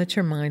is, don't let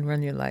your mind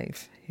run your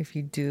life. If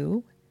you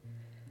do,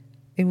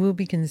 it will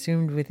be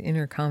consumed with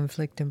inner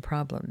conflict and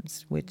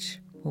problems, which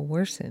will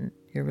worsen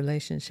your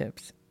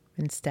relationships.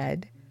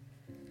 Instead,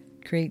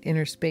 create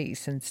inner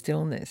space and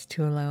stillness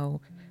to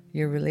allow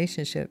your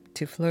relationship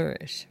to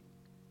flourish.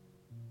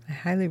 I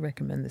highly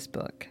recommend this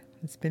book.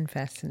 It's been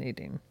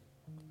fascinating.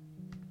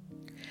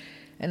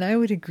 And I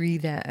would agree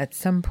that at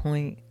some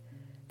point,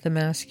 the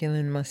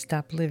masculine must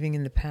stop living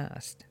in the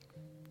past,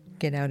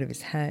 get out of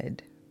his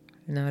head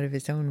and out of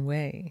his own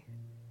way,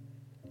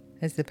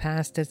 as the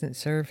past doesn't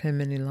serve him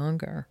any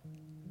longer.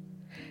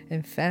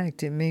 In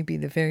fact, it may be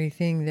the very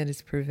thing that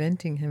is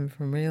preventing him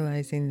from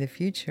realizing the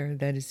future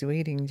that is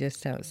waiting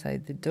just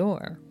outside the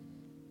door.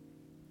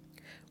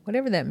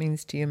 Whatever that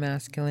means to you,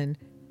 masculine,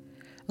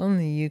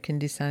 only you can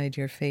decide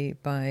your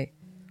fate by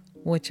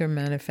what you're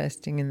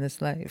manifesting in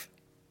this life.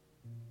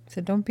 So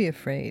don't be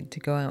afraid to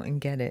go out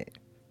and get it.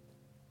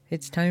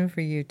 It's time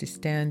for you to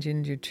stand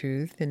in your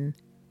truth and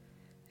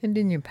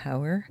in your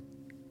power.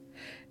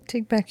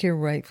 Take back your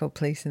rightful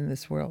place in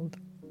this world.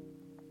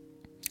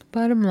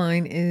 Bottom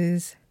line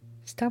is,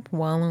 stop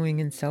wallowing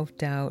in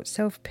self-doubt,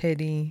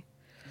 self-pity,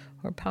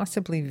 or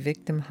possibly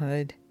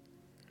victimhood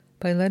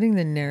by letting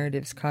the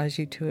narratives cause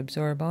you to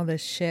absorb all the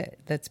shit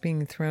that's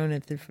being thrown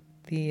at the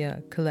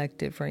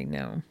collective right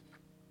now.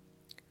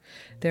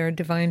 There are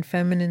divine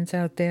feminines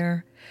out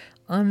there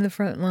on the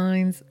front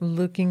lines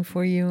looking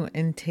for you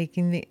and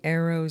taking the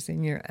arrows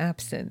in your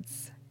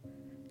absence.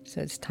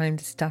 So it's time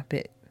to stop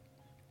it.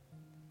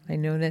 I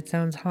know that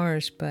sounds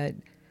harsh, but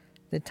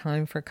the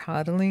time for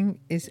coddling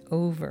is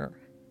over.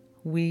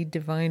 We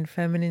divine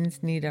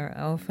feminines need our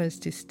alphas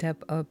to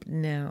step up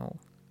now.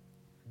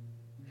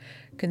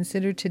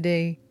 Consider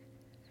today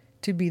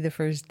to be the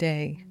first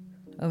day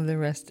of the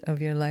rest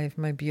of your life,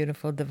 my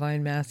beautiful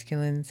divine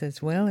masculines,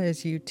 as well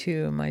as you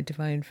too, my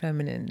divine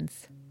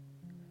feminines.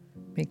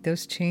 Make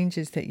those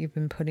changes that you've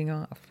been putting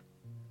off.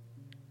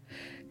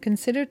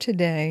 Consider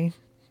today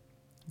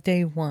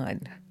day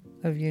one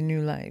of your new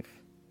life.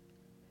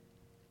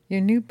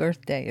 Your new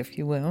birthday, if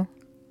you will.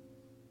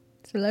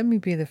 So let me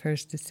be the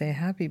first to say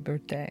happy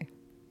birthday.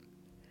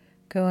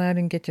 Go out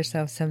and get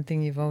yourself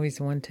something you've always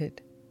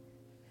wanted.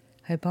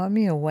 I bought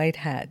me a white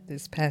hat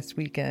this past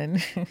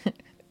weekend.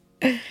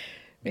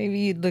 Maybe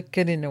you'd look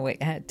good in a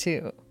white hat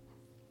too.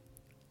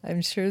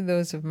 I'm sure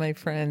those of my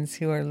friends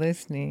who are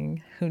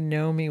listening, who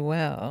know me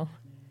well,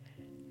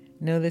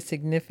 know the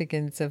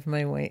significance of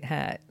my white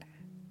hat.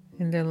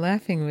 And they're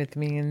laughing with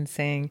me and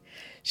saying,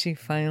 she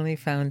finally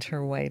found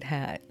her white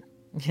hat.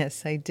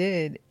 Yes, I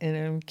did, and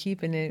I'm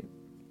keeping it.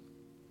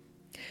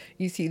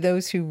 You see,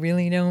 those who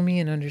really know me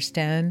and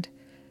understand,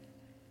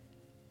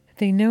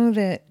 they know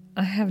that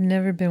I have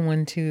never been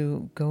one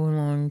to go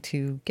along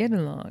to get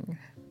along.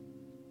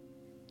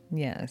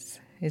 Yes,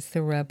 it's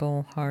the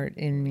rebel heart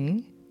in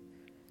me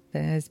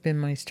that has been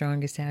my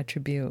strongest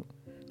attribute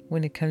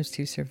when it comes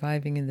to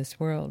surviving in this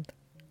world.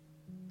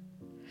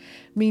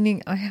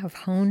 Meaning I have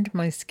honed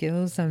my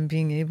skills on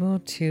being able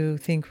to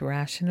think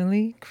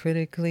rationally,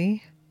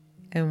 critically,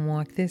 and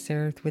walk this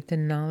earth with the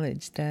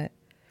knowledge that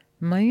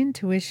my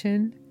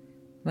intuition,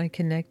 my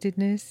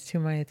connectedness to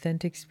my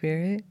authentic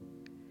spirit,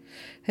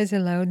 has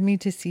allowed me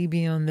to see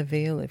beyond the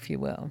veil, if you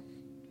will,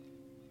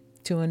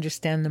 to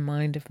understand the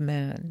mind of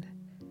man,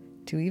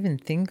 to even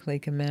think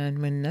like a man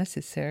when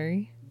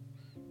necessary.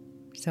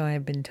 So I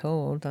have been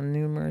told on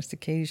numerous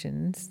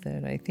occasions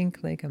that I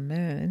think like a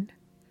man,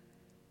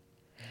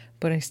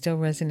 but I still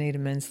resonate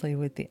immensely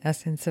with the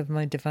essence of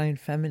my divine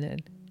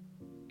feminine.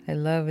 I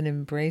love and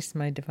embrace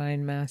my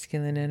divine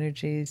masculine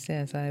energies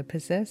as I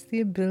possess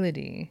the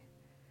ability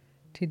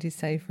to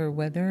decipher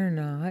whether or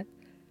not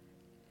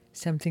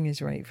something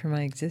is right for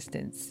my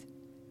existence,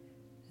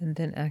 and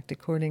then act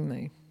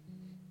accordingly.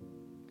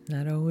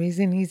 Not always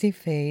an easy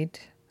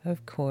fate,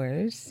 of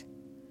course,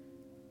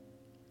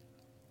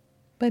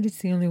 but it's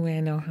the only way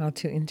I know how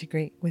to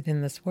integrate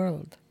within this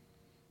world.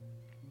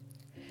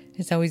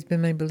 It's always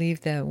been my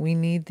belief that we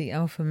need the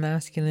alpha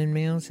masculine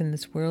males in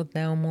this world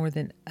now more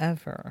than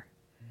ever.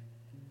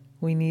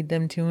 We need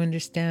them to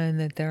understand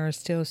that there are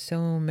still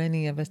so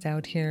many of us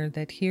out here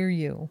that hear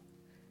you.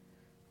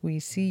 We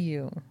see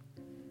you.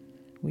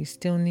 We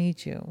still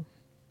need you.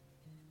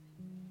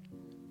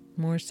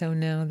 More so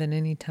now than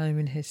any time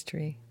in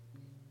history.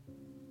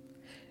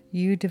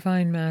 You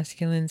divine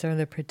masculines are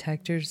the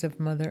protectors of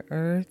Mother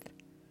Earth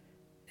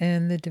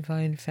and the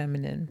divine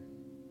feminine.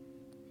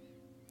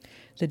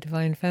 The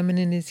divine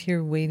feminine is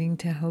here waiting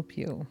to help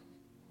you.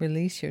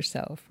 Release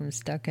yourself from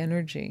stuck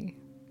energy.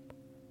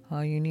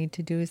 All you need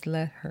to do is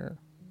let her.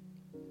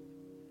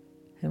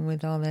 And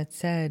with all that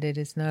said, it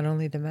is not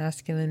only the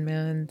masculine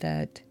man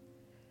that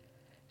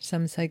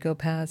some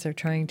psychopaths are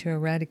trying to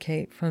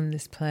eradicate from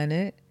this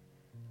planet,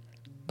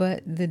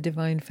 but the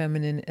divine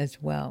feminine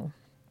as well.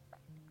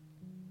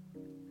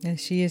 As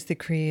she is the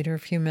creator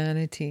of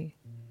humanity.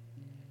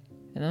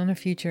 And on a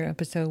future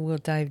episode, we'll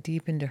dive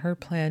deep into her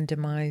planned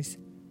demise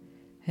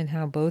and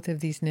how both of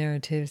these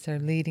narratives are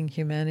leading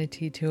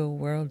humanity to a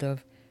world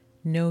of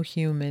no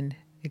human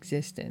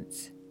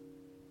existence,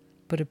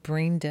 but a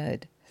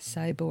brain-dead,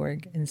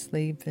 cyborg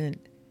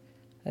enslavement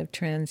of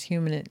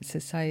transhumanist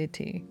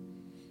society.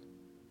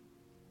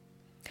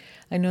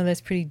 I know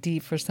that's pretty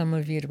deep for some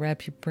of you to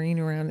wrap your brain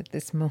around at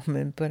this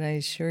moment, but I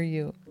assure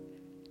you,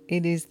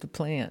 it is the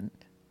plan.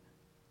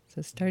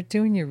 So start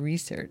doing your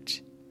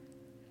research.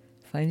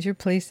 Find your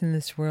place in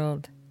this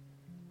world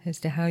as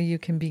to how you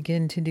can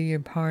begin to do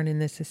your part in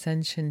this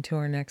ascension to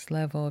our next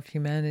level of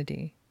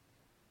humanity.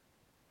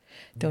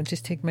 Don't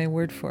just take my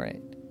word for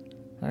it,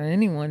 or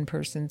any one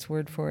person's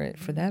word for it,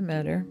 for that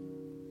matter.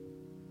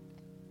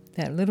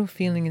 That little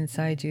feeling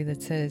inside you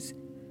that says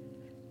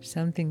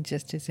something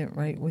just isn't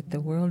right with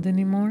the world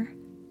anymore,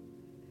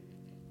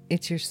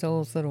 it's your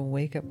soul's little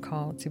wake-up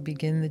call to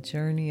begin the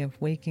journey of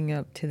waking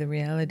up to the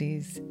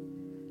realities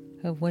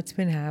of what's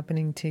been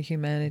happening to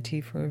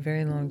humanity for a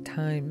very long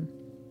time.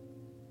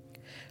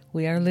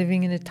 We are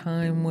living in a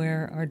time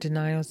where our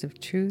denials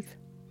of truth,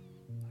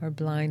 our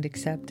blind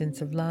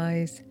acceptance of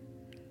lies,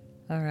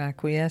 Our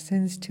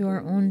acquiescence to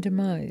our own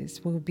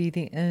demise will be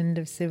the end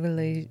of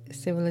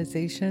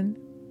civilization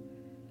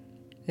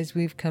as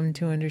we've come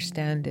to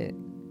understand it.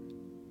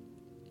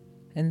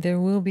 And there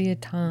will be a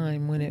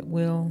time when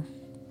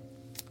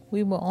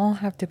we will all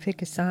have to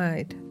pick a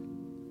side.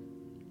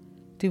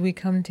 Do we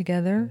come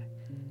together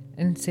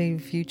and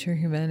save future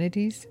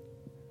humanities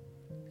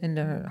and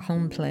our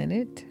home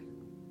planet?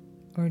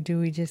 Or do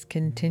we just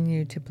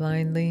continue to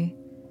blindly,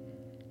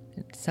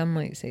 and some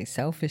might say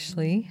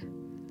selfishly,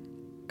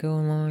 go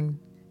along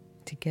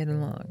to get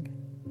along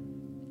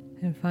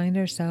and find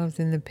ourselves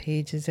in the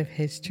pages of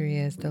history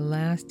as the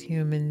last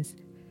humans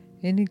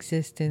in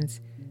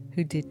existence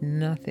who did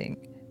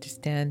nothing to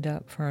stand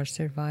up for our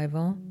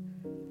survival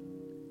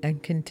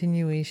and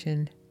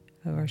continuation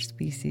of our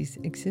species'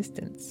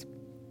 existence?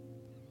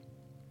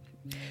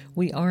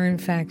 We are, in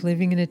fact,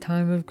 living in a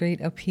time of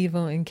great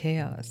upheaval and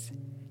chaos.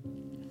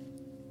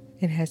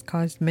 It has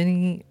caused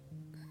many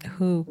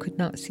who could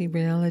not see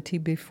reality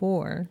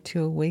before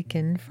to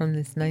awaken from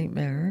this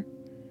nightmare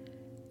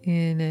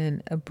in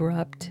an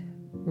abrupt,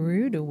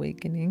 rude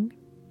awakening.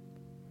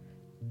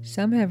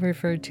 Some have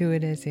referred to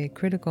it as a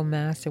critical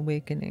mass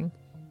awakening.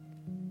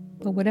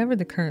 But whatever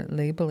the current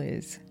label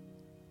is,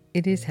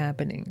 it is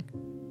happening.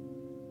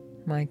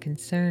 My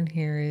concern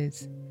here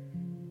is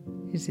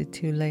it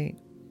too late?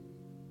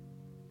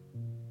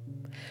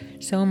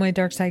 So my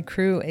dark side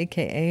crew,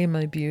 aka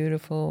my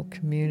beautiful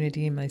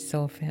community, my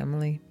soul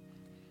family,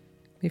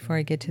 before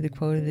I get to the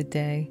quote of the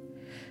day,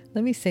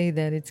 let me say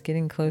that it's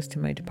getting close to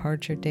my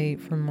departure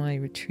date from my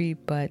retreat,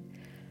 but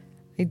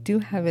I do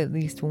have at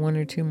least 1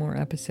 or 2 more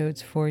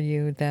episodes for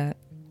you that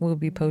will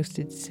be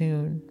posted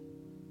soon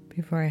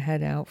before I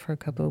head out for a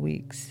couple of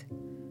weeks.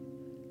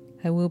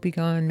 I will be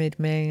gone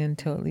mid-May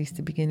until at least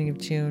the beginning of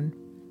June.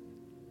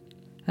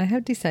 I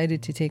have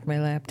decided to take my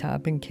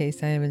laptop in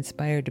case I am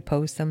inspired to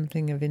post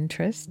something of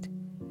interest.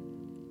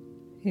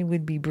 It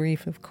would be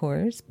brief, of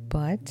course,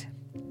 but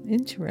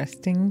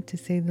interesting to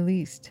say the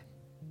least,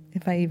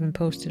 if I even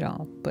post it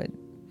all, but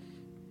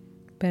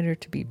better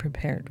to be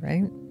prepared,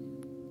 right?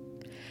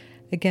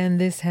 Again,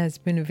 this has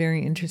been a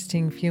very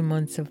interesting few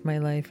months of my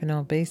life, and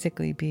I'll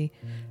basically be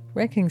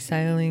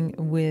reconciling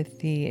with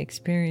the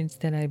experience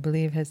that I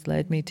believe has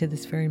led me to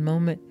this very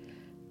moment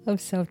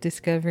of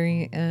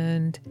self-discovery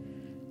and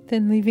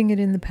then leaving it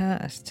in the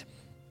past.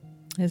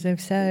 As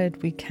I've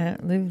said, we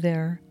can't live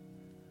there.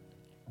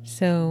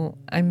 So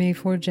I may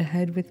forge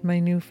ahead with my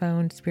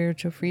newfound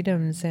spiritual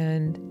freedoms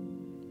and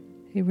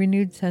a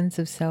renewed sense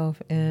of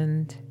self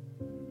and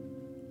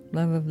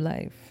love of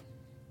life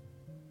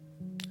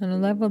on a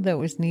level that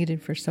was needed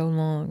for so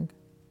long.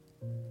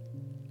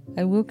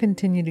 I will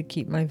continue to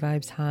keep my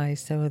vibes high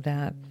so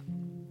that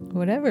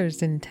whatever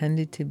is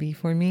intended to be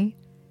for me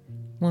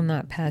will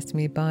not pass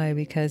me by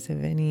because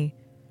of any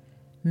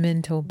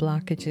mental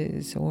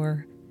blockages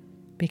or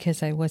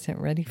because I wasn't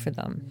ready for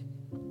them.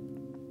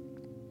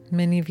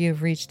 Many of you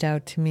have reached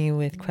out to me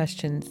with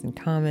questions and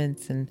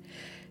comments and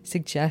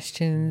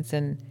suggestions,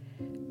 and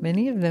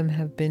many of them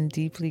have been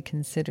deeply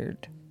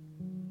considered.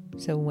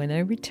 So when I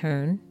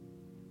return,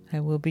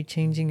 I will be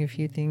changing a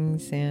few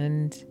things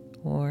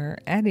or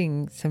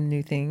adding some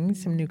new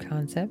things, some new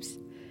concepts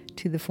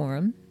to the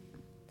forum.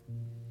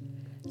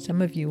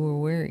 Some of you were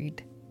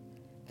worried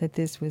that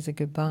this was a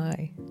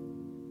goodbye,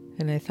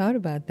 and I thought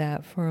about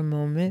that for a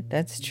moment.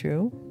 That's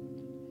true.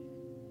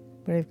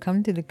 But I've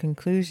come to the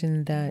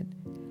conclusion that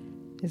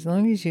as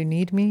long as you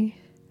need me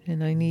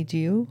and I need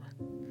you,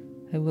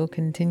 I will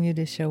continue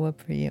to show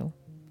up for you.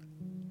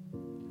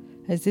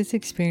 As this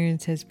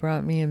experience has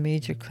brought me a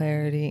major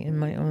clarity in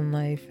my own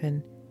life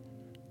and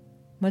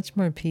much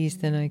more peace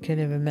than I could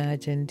have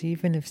imagined,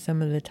 even if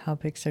some of the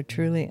topics are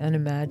truly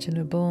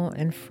unimaginable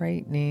and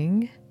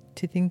frightening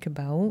to think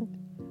about,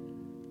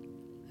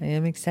 I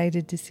am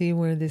excited to see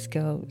where this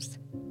goes.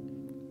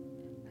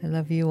 I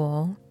love you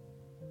all.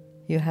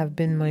 You have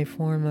been my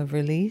form of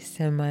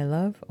release and my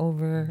love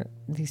over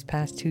these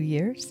past 2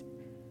 years.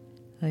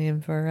 I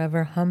am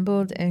forever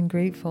humbled and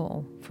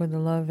grateful for the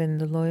love and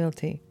the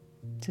loyalty.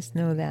 Just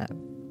know that.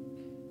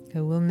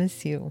 I will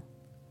miss you.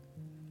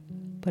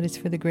 But it's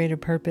for the greater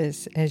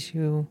purpose, as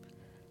you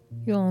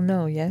all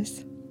know,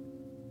 yes?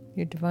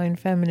 Your divine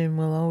feminine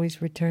will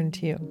always return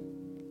to you.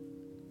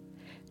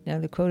 Now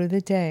the quote of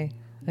the day.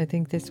 I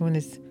think this one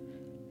is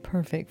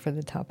perfect for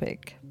the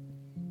topic.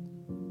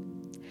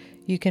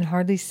 You can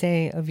hardly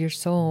say of your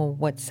soul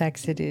what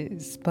sex it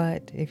is,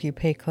 but if you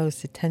pay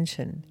close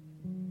attention,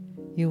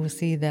 you will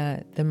see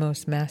that the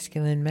most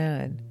masculine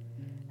man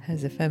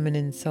has a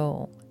feminine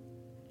soul,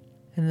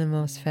 and the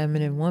most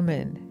feminine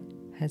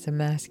woman has a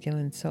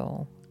masculine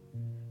soul.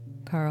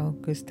 Carl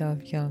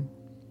Gustav Jung.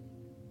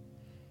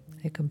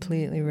 I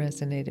completely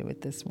resonated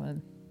with this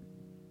one.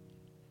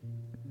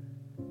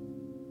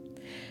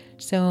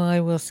 So I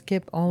will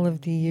skip all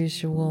of the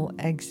usual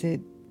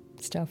exit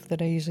stuff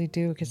that I usually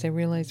do because I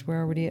realize we're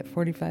already at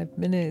 45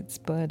 minutes.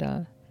 But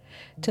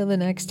till the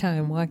next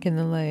time, walk in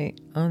the light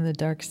on the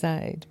dark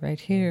side, right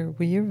here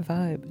where your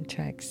vibe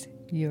attracts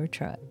your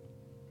tribe.